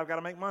me, oh yeah, I've got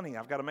to make money,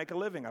 I've got to make a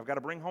living, I've got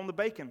to bring home the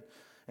bacon.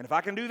 And if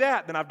I can do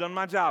that, then I've done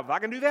my job. If I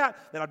can do that,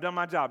 then I've done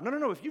my job.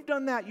 No. If you've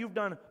done that, you've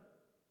done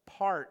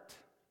part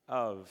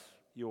of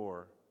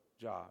your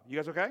job. You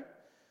guys okay?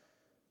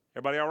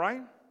 Everybody all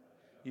right?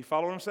 You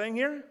follow what I'm saying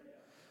here?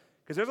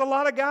 Because there's a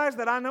lot of guys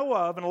that I know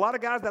of and a lot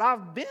of guys that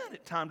I've been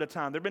at time to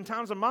time. There have been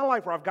times in my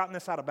life where I've gotten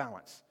this out of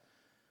balance,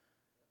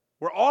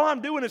 where all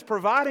I'm doing is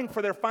providing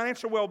for their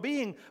financial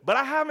well-being, but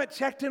I haven't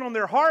checked in on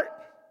their heart.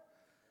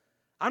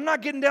 I'm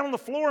not getting down on the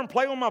floor and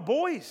playing with my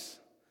boys.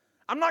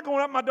 I'm not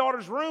going up my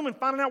daughter's room and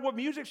finding out what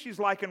music she's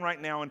liking right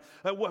now and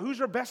who's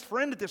her best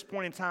friend at this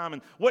point in time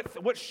and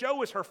what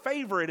show is her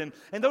favorite.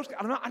 And those,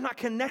 I'm not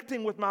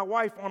connecting with my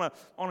wife on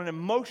an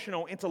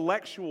emotional,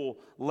 intellectual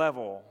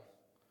level.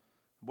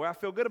 Boy, I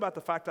feel good about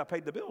the fact I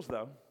paid the bills,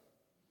 though.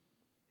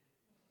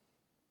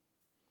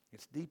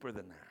 It's deeper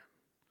than that.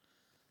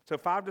 So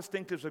 5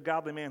 distinctives of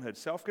godly manhood: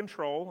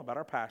 self-control about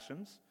our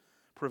passions,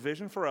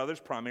 provision for others,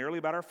 primarily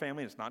about our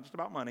family. It's not just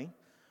about money.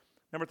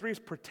 Number 3 is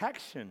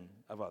protection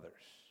of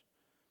others.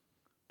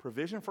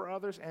 Provision for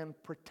others and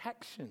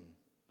protection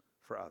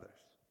for others.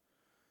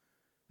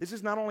 This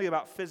is not only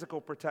about physical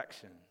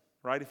protection,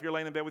 right? If you're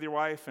laying in bed with your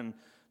wife and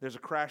there's a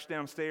crash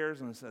downstairs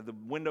and the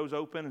window's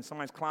open and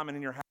somebody's climbing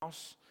in your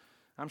house,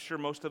 I'm sure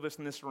most of us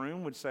in this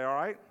room would say, all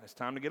right, it's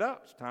time to get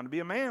up. It's time to be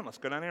a man. Let's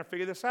go down there and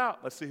figure this out.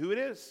 Let's see who it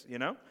is, you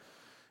know.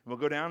 We'll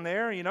go down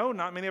there, you know.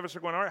 Not many of us are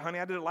going, all right, honey,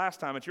 I did it last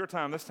time. It's your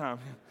time this time.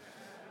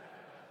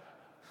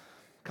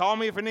 Call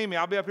me if you need me.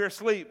 I'll be up here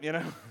asleep, you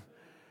know.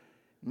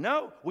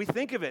 No, we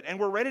think of it, and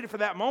we're ready for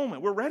that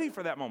moment. We're ready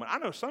for that moment. I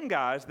know some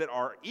guys that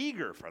are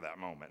eager for that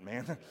moment,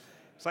 man.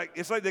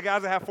 It's like the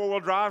guys that have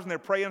 4-wheel drives, and they're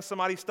praying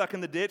somebody's stuck in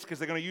the ditch because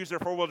they're going to use their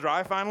 4-wheel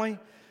drive finally.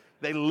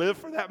 They live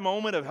for that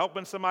moment of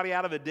helping somebody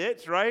out of a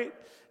ditch, right?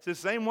 It's the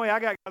same way I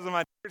got guys in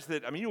my church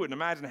that, I mean, you wouldn't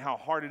imagine how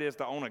hard it is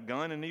to own a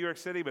gun in New York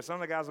City, but some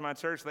of the guys in my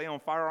church, they own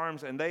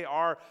firearms, and they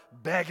are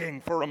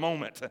begging for a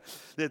moment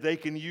that they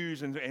can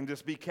use and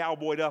just be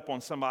cowboyed up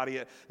on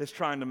somebody that's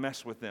trying to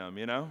mess with them,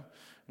 you know?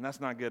 And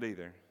that's not good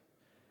either.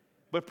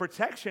 But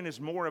protection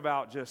is more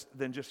about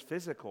than just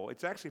physical.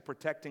 It's actually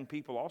protecting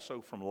people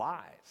also from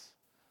lies.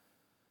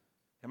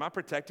 Am I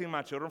protecting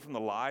my children from the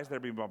lies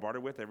they're being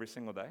bombarded with every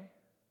single day?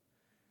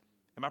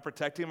 Am I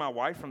protecting my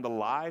wife from the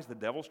lies the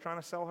devil's trying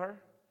to sell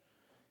her?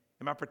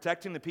 Am I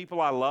protecting the people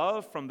I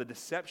love from the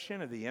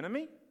deception of the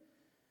enemy?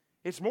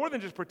 It's more than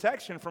just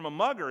protection from a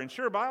mugger. And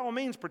sure, by all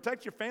means,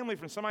 protect your family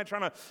from somebody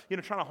trying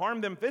to harm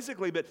them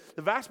physically. But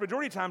the vast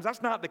majority of times,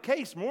 that's not the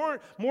case.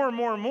 More,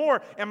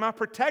 am I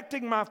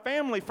protecting my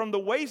family from the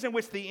ways in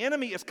which the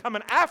enemy is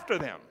coming after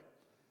them?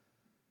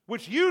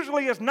 Which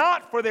usually is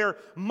not for their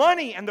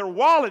money and their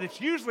wallet.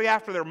 It's usually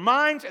after their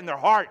minds and their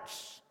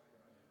hearts.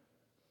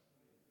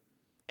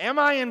 Am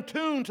I in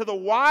tune to the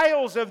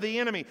wiles of the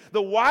enemy,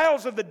 the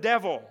wiles of the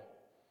devil,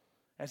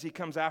 as he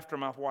comes after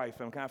my wife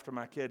and after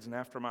my kids and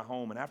after my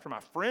home and after my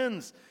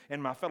friends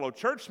and my fellow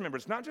church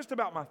members? Not just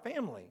about my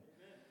family,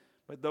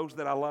 but those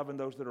that I love and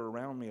those that are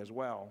around me as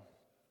well.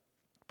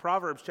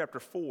 Proverbs chapter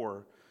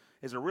 4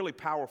 is a really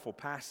powerful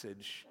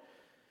passage.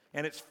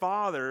 And it's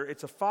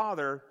a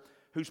father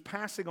who's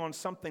passing on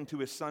something to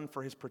his son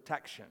for his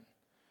protection.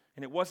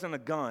 And it wasn't a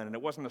gun, and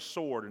it wasn't a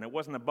sword, and it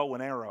wasn't a bow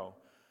and arrow.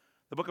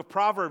 The book of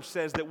Proverbs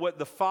says that what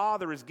the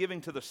father is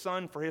giving to the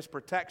son for his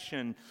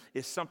protection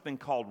is something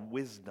called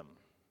wisdom.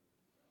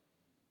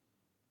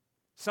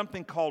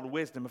 Something called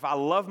wisdom. If I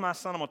love my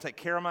son, I'm going to take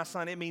care of my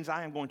son. It means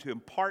I am going to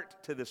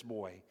impart to this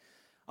boy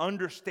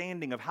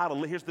understanding of how to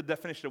live. Here's the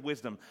definition of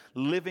wisdom: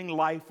 living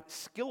life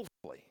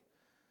skillfully.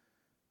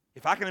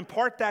 If I can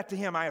impart that to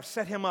him, I have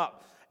set him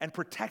up and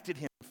protected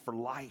him for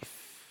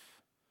life.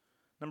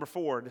 Number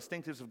 4,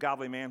 distinctives of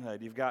godly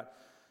manhood. You've got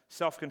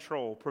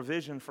self-control,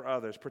 provision for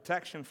others,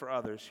 protection for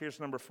others. Here's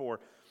number 4,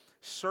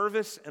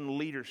 service and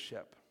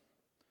leadership.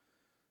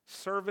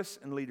 Service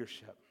and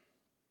leadership.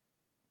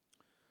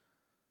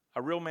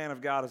 A real man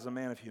of God is a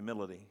man of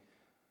humility.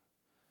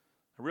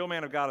 A real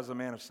man of God is a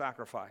man of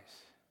sacrifice.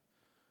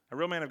 A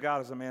real man of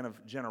God is a man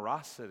of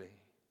generosity.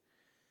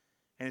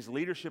 And his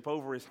leadership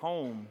over his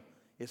home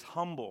is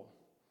humble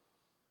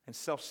and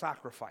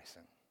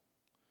self-sacrificing.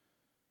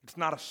 It's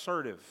not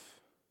assertive.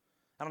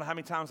 I don't know how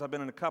many times I've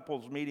been in a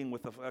couple's meeting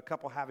with a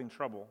couple having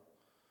trouble.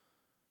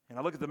 And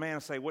I look at the man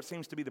and say, what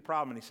seems to be the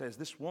problem? And he says,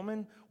 this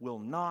woman will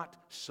not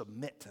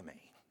submit to me.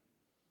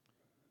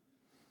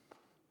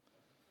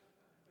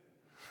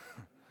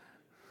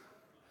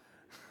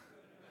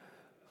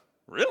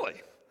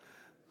 Really?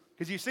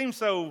 Because you seem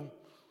so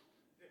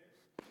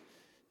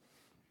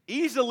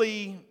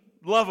easily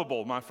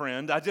lovable, my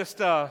friend. I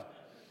got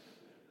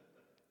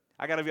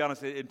to be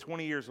honest, in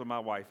 20 years with my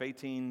wife,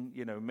 18,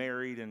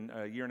 married, and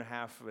a year and a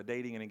half of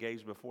dating and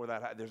engaged before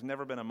that, there's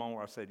never been a moment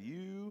where I said,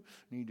 you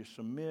need to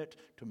submit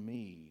to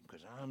me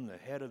because I'm the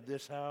head of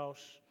this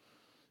house.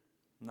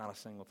 Not a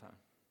single time.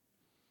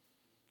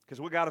 Because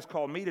what God has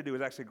called me to do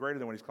is actually greater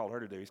than what he's called her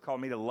to do. He's called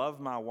me to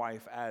love my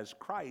wife as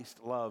Christ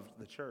loved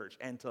the church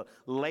and to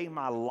lay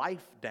my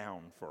life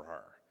down for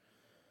her.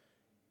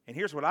 And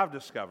here's what I've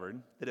discovered,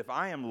 that if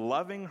I am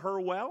loving her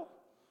well,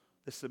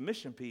 the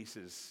submission piece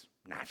is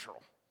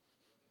natural.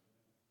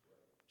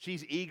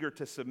 She's eager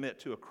to submit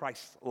to a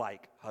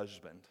Christ-like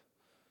husband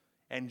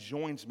and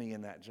joins me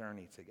in that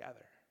journey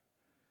together.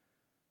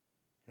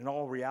 In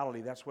all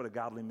reality, that's what a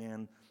godly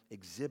man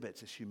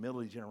exhibits, is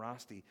humility,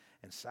 generosity,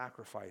 and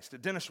sacrifice.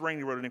 Dennis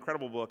Rainey wrote an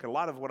incredible book. A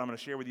lot of what I'm going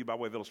to share with you by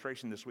way of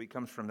illustration this week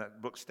comes from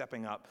that book,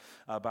 Stepping Up,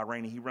 by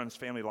Rainey. He runs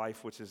Family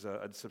Life, which is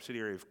a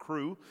subsidiary of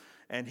Cru,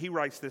 and he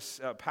writes this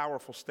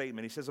powerful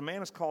statement. He says, a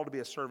man is called to be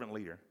a servant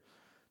leader,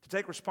 to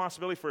take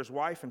responsibility for his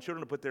wife and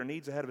children, to put their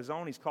needs ahead of his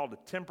own. He's called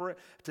to temper it,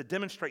 to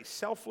demonstrate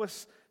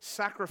selfless,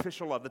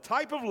 sacrificial love. The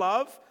type of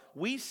love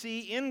we see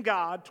in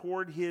God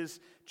toward his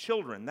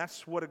children.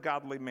 That's what a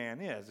godly man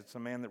is. It's a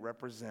man that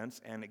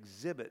represents and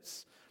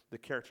exhibits the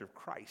character of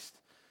Christ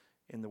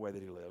in the way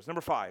that he lives.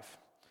 Number 5,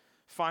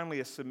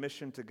 finally, a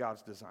submission to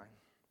God's design.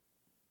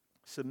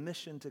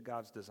 Submission to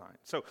God's design.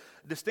 So,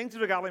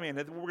 distinctive of godly man,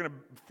 we're going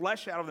to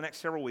flesh out over the next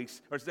several weeks,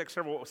 or the next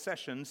several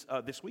sessions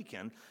this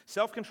weekend: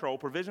 self-control,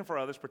 provision for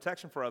others,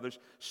 protection for others,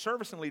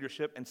 service and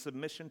leadership, and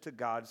submission to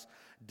God's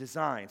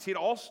design. See, it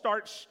all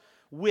starts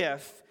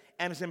with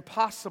and is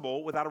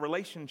impossible without a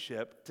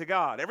relationship to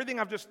God. Everything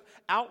I've just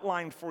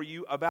outlined for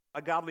you about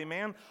a godly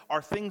man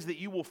are things that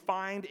you will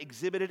find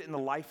exhibited in the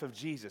life of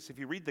Jesus. If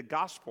you read the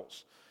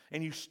Gospels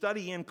and you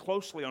study in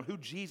closely on who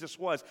Jesus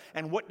was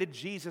and what did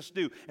Jesus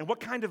do and what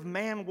kind of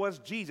man was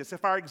Jesus,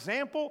 if our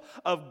example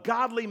of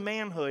godly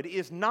manhood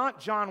is not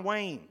John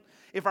Wayne,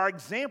 if our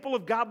example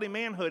of godly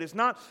manhood is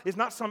not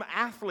some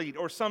athlete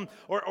or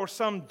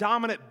some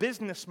dominant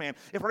businessman,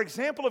 if our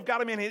example of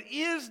godly manhood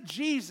is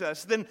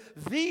Jesus, then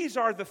these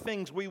are the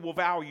things we will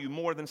value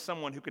more than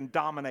someone who can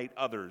dominate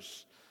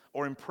others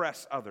or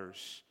impress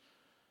others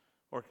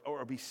or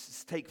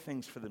take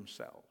things for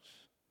themselves.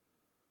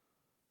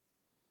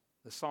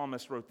 The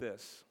psalmist wrote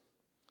this: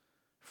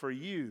 "For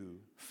you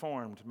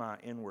formed my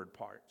inward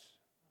parts.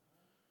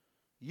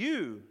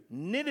 You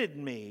knitted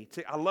me,"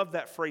 I love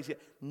that phrase,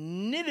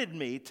 knitted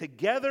me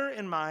together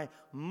in my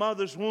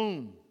mother's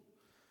womb.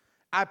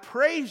 I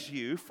praise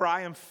you, for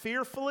I am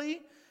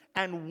fearfully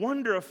and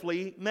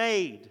wonderfully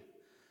made.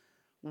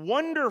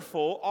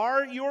 Wonderful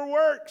are your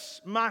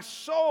works. My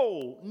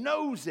soul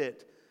knows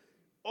it,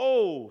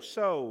 oh,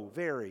 so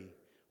very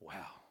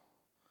well.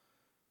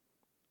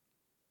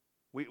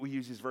 We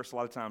use this verse a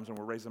lot of times when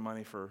we're raising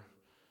money for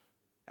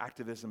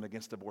activism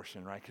against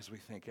abortion, right? Because we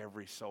think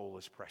every soul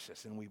is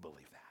precious, and we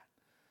believe that.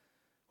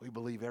 We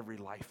believe every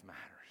life matters.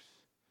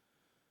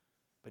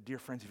 But dear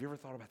friends, have you ever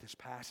thought about this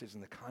passage in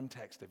the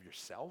context of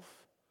yourself?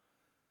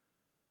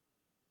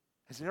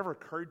 Has it ever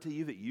occurred to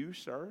you that you,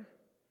 sir,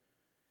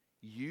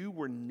 you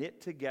were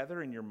knit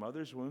together in your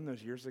mother's womb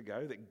those years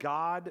ago? That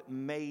God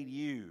made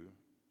you,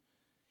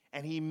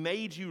 and He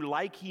made you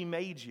like He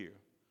made you,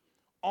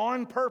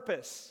 on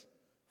purpose,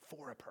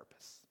 for a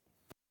purpose.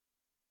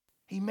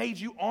 He made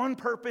you on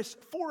purpose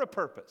for a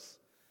purpose.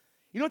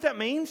 You know what that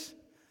means?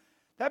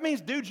 That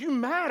means, dude, you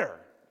matter.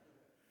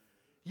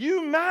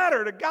 You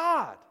matter to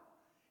God.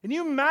 And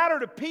you matter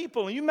to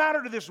people. And you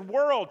matter to this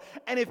world.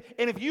 And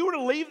if you were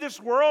to leave this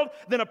world,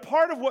 then a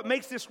part of what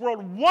makes this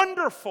world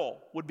wonderful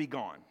would be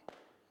gone.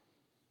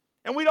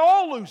 And we'd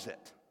all lose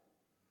it.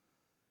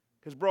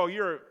 Because, bro,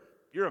 you're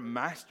a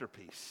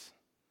masterpiece.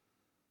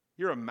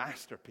 You're a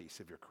masterpiece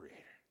of your Creator.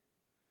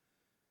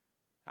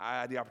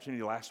 I had the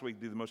opportunity last week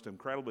to do the most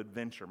incredible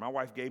adventure. My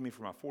wife gave me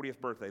for my 40th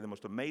birthday the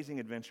most amazing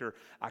adventure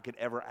I could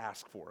ever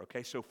ask for,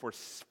 okay? So for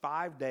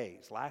 5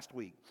 days last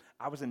week,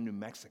 I was in New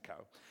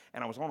Mexico,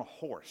 and I was on a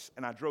horse,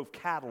 and I drove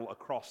cattle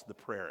across the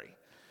prairie.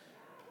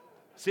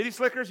 City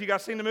Slickers, you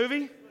guys seen the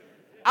movie?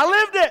 I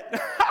lived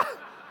it!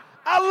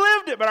 I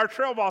lived it, but our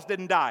trail boss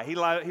didn't die. He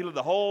lived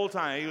the whole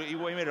time. He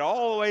made it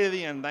all the way to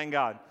the end, thank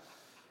God.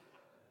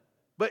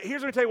 But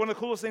here's what I tell you, one of the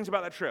coolest things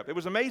about that trip. It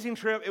was an amazing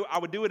trip. I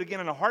would do it again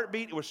in a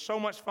heartbeat. It was so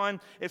much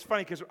fun. It's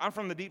funny because I'm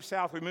from the Deep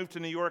South. We moved to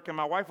New York, and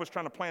my wife was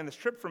trying to plan this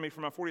trip for me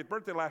for my 40th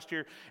birthday last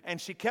year,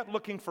 and she kept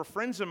looking for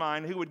friends of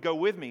mine who would go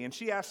with me. And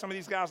she asked some of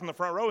these guys in the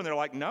front row, and they're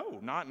like, no,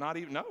 not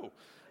even, no,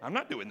 I'm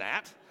not doing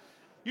that.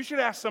 You should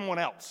ask someone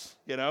else,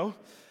 you know.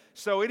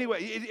 So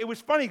anyway, it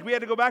was funny. We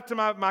had to go back to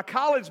my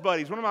college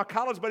buddies. One of my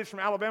college buddies from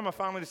Alabama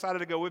finally decided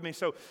to go with me.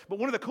 But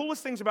one of the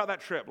coolest things about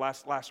that trip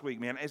last week,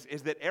 man,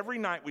 is that every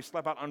night we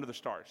slept out under the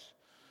stars.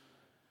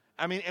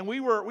 I mean, and we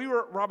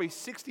were probably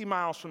 60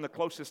 miles from the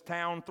closest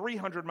town,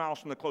 300 miles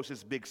from the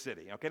closest big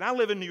city, okay? And I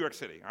live in New York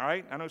City, all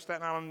right? I know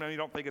Staten Island, you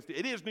don't think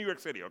it is New York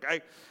City,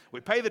 okay?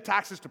 We pay the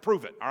taxes to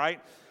prove it, all right?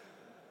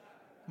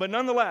 But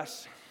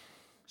nonetheless,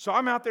 so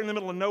I'm out there in the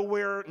middle of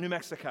nowhere, New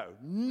Mexico,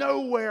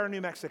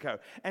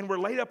 and we're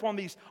laid up on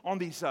these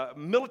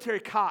military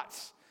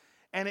cots,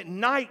 and at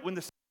night when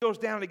the sun goes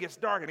down and it gets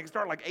dark, and it gets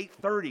dark like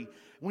 8:30,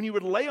 when you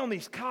would lay on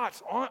these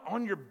cots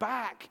on your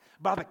back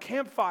by the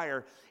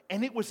campfire,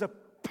 and it was a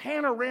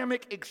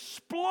panoramic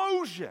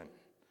explosion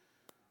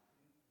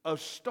of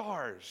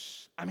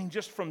stars. I mean,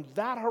 just from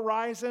that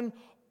horizon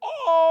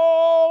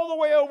all the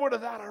way over to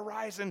that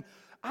horizon,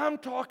 I'm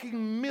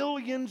talking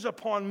millions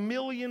upon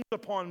millions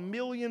upon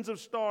millions of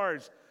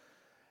stars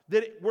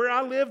that where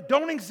I live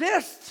don't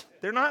exist.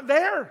 They're not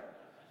there.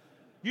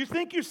 You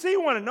think you see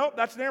one, and nope,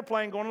 that's an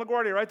airplane going to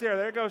LaGuardia right there.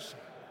 There it goes.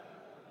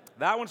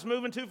 That one's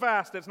moving too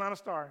fast. It's not a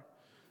star.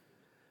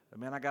 But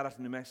man, I got us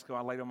to New Mexico.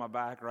 I laid on my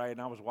back, right, and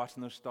I was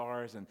watching those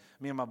stars. And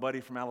me and my buddy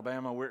from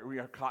Alabama,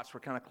 our cots were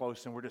kind of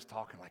close, and we're just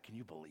talking like, "Can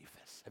you believe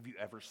this? Have you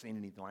ever seen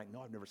anything like?"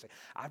 No,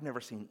 I've never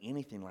seen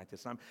anything like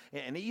this.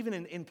 And even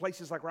in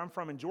places like where I'm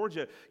from in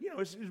Georgia, you know,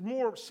 it's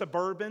more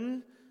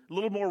suburban, a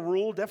little more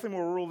rural, definitely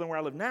more rural than where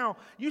I live now.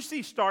 You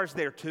see stars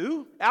there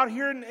too. Out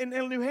here in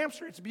New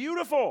Hampshire, it's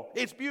beautiful.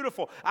 It's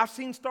beautiful. I've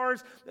seen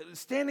stars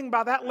standing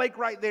by that lake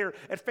right there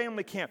at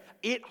family camp.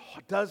 It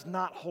does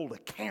not hold a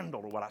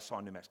candle to what I saw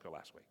in New Mexico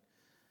last week.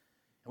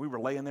 And we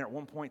were laying there at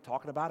one point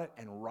talking about it,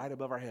 and right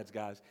above our heads,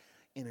 guys,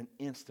 in an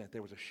instant,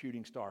 there was a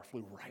shooting star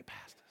flew right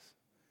past us.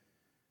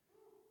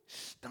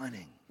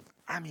 Stunning.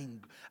 I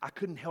mean, I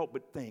couldn't help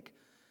but think,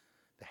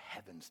 the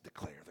heavens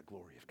declare the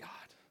glory of God.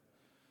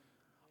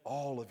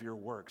 All of your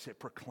works, it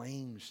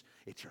proclaims,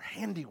 it's your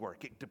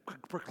handiwork. It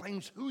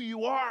proclaims who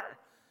you are.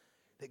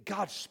 That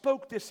God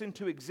spoke this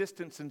into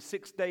existence in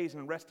 6 days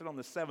and rested on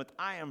the seventh.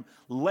 I am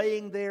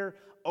laying there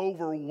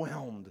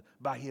overwhelmed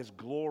by His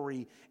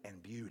glory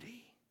and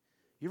beauty.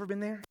 You ever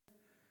been there?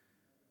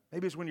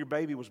 Maybe it's when your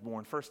baby was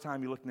born. First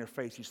time you look in their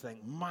face, you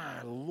think,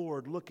 "My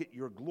Lord, look at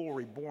your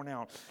glory born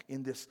out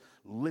in this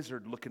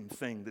lizard-looking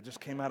thing that just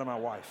came out of my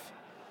wife."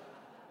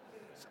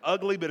 It's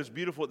ugly, but it's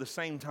beautiful at the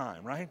same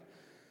time, right?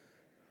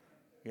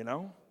 You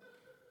know?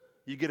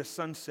 You get a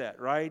sunset,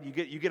 right? You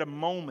get a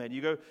moment.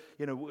 You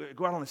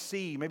go out on the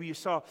sea. Maybe you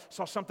saw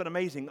something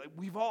amazing.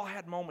 We've all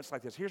had moments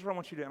like this. Here's what I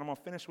want you to do, and I'm going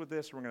to finish with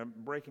this. We're going to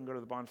break and go to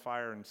the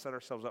bonfire and set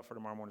ourselves up for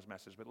tomorrow morning's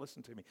message. But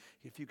listen to me.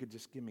 If you could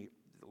just give me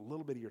a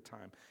little bit of your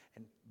time,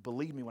 and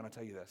believe me when I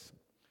tell you this.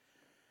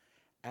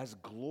 As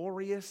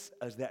glorious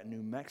as that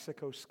New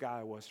Mexico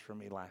sky was for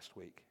me last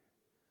week,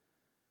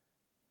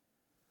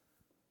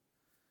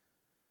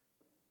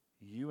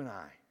 you and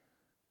I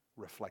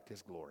reflect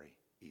His glory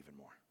even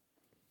more.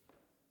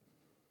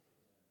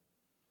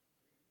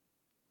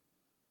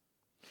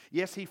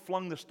 Yes, He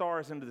flung the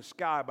stars into the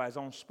sky by His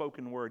own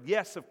spoken word.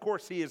 Yes, of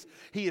course, He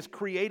has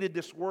created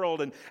this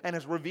world and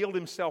has revealed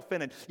Himself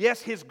in it.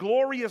 Yes, His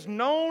glory is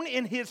known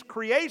in His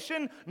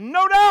creation,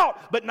 no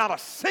doubt, but not a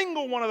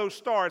single one of those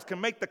stars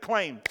can make the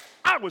claim,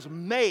 "I was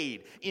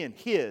made in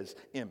His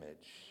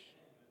image."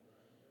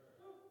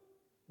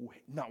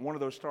 Not one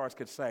of those stars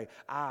could say,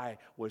 "I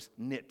was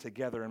knit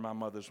together in my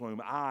mother's womb.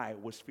 I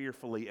was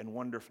fearfully and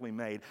wonderfully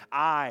made.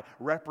 I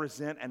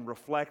represent and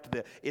reflect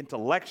the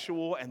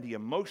intellectual and the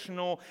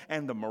emotional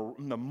and the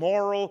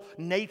moral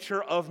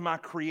nature of my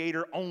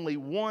Creator." Only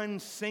one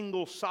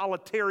single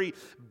solitary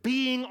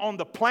being on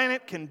the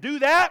planet can do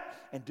that.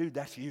 And dude,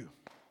 that's you.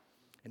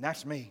 And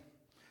that's me.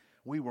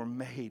 We were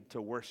made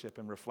to worship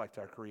and reflect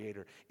our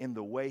Creator in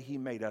the way He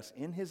made us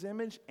in His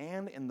image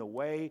and in the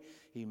way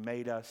He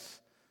made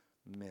us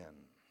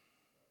men.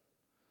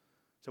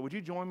 So would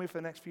you join me for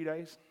the next few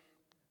days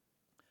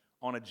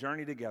on a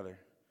journey together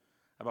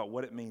about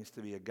what it means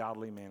to be a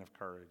godly man of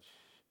courage?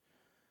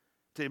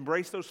 To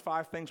embrace those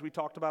 5 things we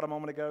talked about a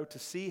moment ago, to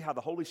see how the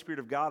Holy Spirit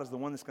of God is the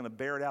one that's going to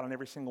bear it out in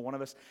every single one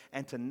of us,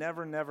 and to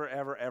never, never,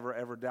 ever, ever,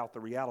 ever doubt the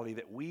reality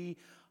that we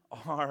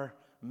are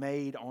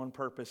made on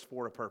purpose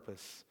for a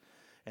purpose,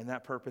 and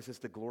that purpose is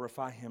to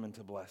glorify Him and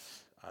to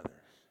bless others.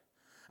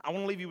 I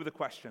want to leave you with a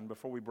question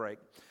before we break.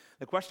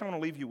 The question I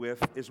want to leave you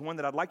with is one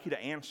that I'd like you to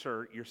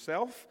answer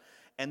yourself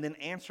and then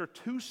answer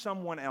to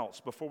someone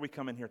else before we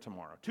come in here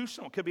tomorrow. To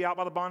someone. It could be out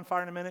by the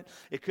bonfire in a minute.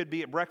 It could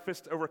be at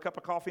breakfast over a cup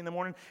of coffee in the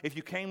morning. If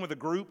you came with a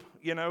group,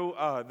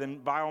 then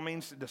by all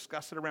means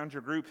discuss it around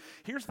your group.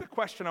 Here's the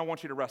question I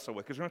want you to wrestle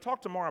with, because we're going to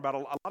talk tomorrow about a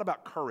lot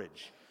about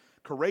courage.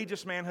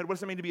 Courageous manhood. What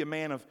does it mean to be a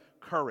man of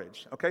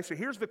courage? Okay, so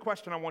here's the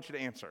question I want you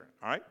to answer,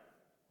 all right?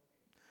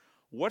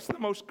 What's the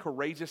most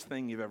courageous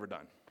thing you've ever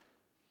done?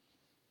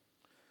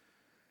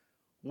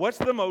 What's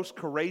the most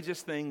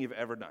courageous thing you've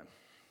ever done?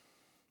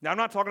 Now, I'm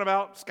not talking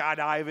about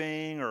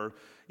skydiving or,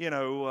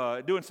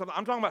 doing something.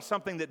 I'm talking about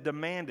something that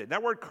demanded.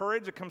 That word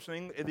courage, it comes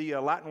from the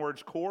Latin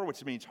word cor,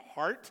 which means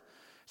heart.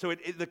 So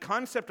the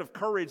concept of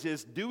courage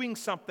is doing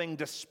something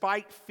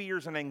despite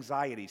fears and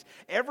anxieties.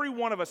 Every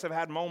one of us have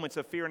had moments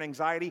of fear and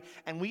anxiety,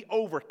 and we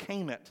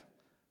overcame it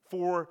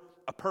for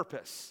a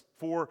purpose,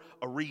 for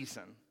a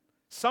reason.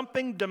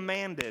 Something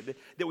demanded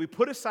that we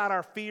put aside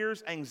our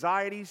fears,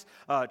 anxieties,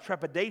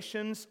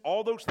 trepidations,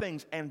 all those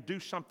things, and do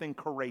something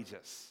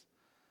courageous.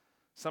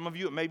 Some of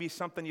you, it may be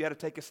something you had to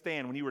take a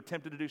stand when you were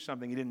tempted to do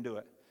something, you didn't do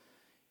it.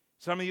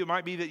 Some of you, it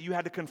might be that you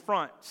had to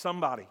confront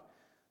somebody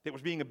that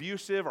was being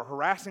abusive or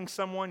harassing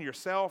someone,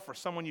 yourself, or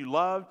someone you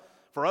loved.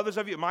 For others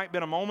of you, it might have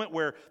been a moment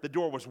where the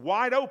door was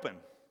wide open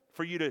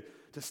for you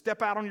to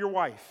step out on your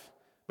wife,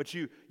 but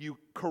you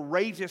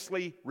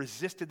courageously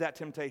resisted that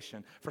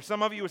temptation. For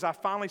some of you, as I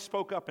finally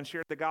spoke up and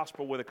shared the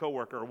gospel with a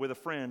coworker or with a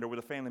friend or with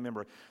a family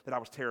member that I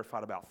was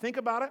terrified about. Think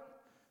about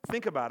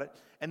it,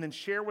 and then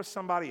share with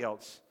somebody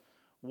else,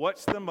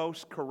 what's the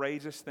most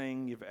courageous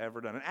thing you've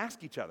ever done? And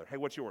ask each other, hey,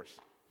 what's yours?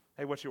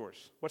 Hey, what's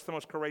yours? What's the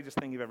most courageous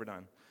thing you've ever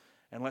done?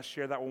 And let's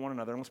share that with one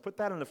another. And let's put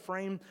that in the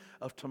frame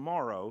of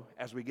tomorrow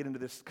as we get into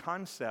this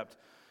concept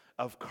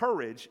of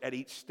courage at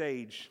each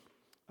stage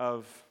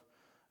of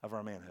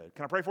our manhood.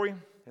 Can I pray for you?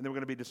 And then we're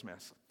going to be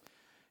dismissed.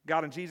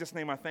 God, in Jesus'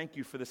 name, I thank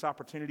you for this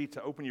opportunity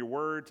to open your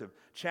word, to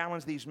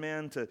challenge these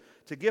men, to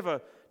give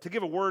a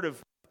word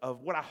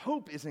of what I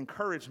hope is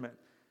encouragement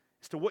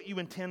as to what you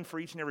intend for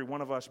each and every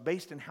one of us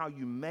based on how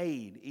you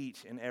made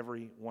each and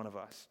every one of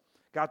us.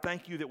 God,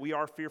 thank you that we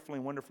are fearfully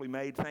and wonderfully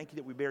made. Thank you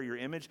that we bear your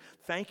image.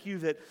 Thank you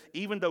that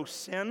even though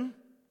sin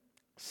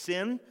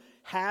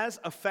has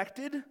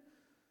affected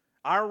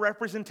our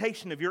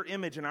representation of your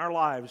image in our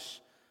lives,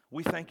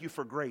 we thank you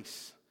for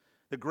grace.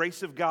 The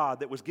grace of God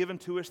that was given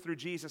to us through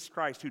Jesus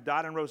Christ, who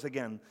died and rose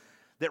again,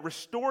 that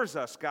restores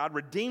us, God,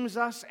 redeems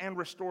us and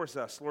restores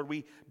us. Lord,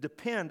 we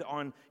depend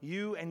on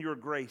you and your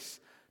grace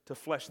to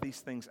flesh these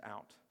things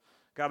out.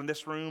 God, in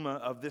this room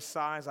of this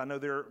size, I know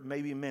there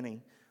may be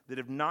many that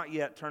have not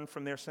yet turned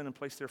from their sin and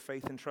placed their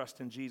faith and trust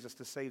in Jesus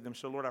to save them.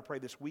 So, Lord, I pray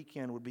this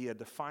weekend would be a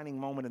defining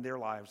moment in their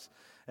lives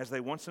as they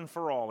once and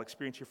for all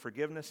experience your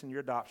forgiveness and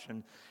your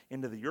adoption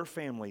into your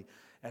family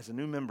as a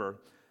new member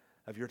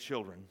of your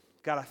children.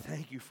 God, I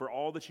thank you for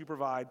all that you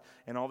provide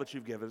and all that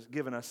you've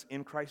given us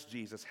in Christ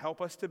Jesus.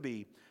 Help us to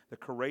be the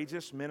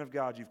courageous men of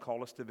God you've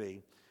called us to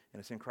be. And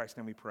it's in Christ's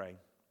name we pray.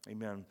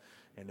 Amen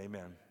and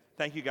amen.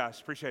 Thank you,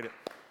 guys. Appreciate it.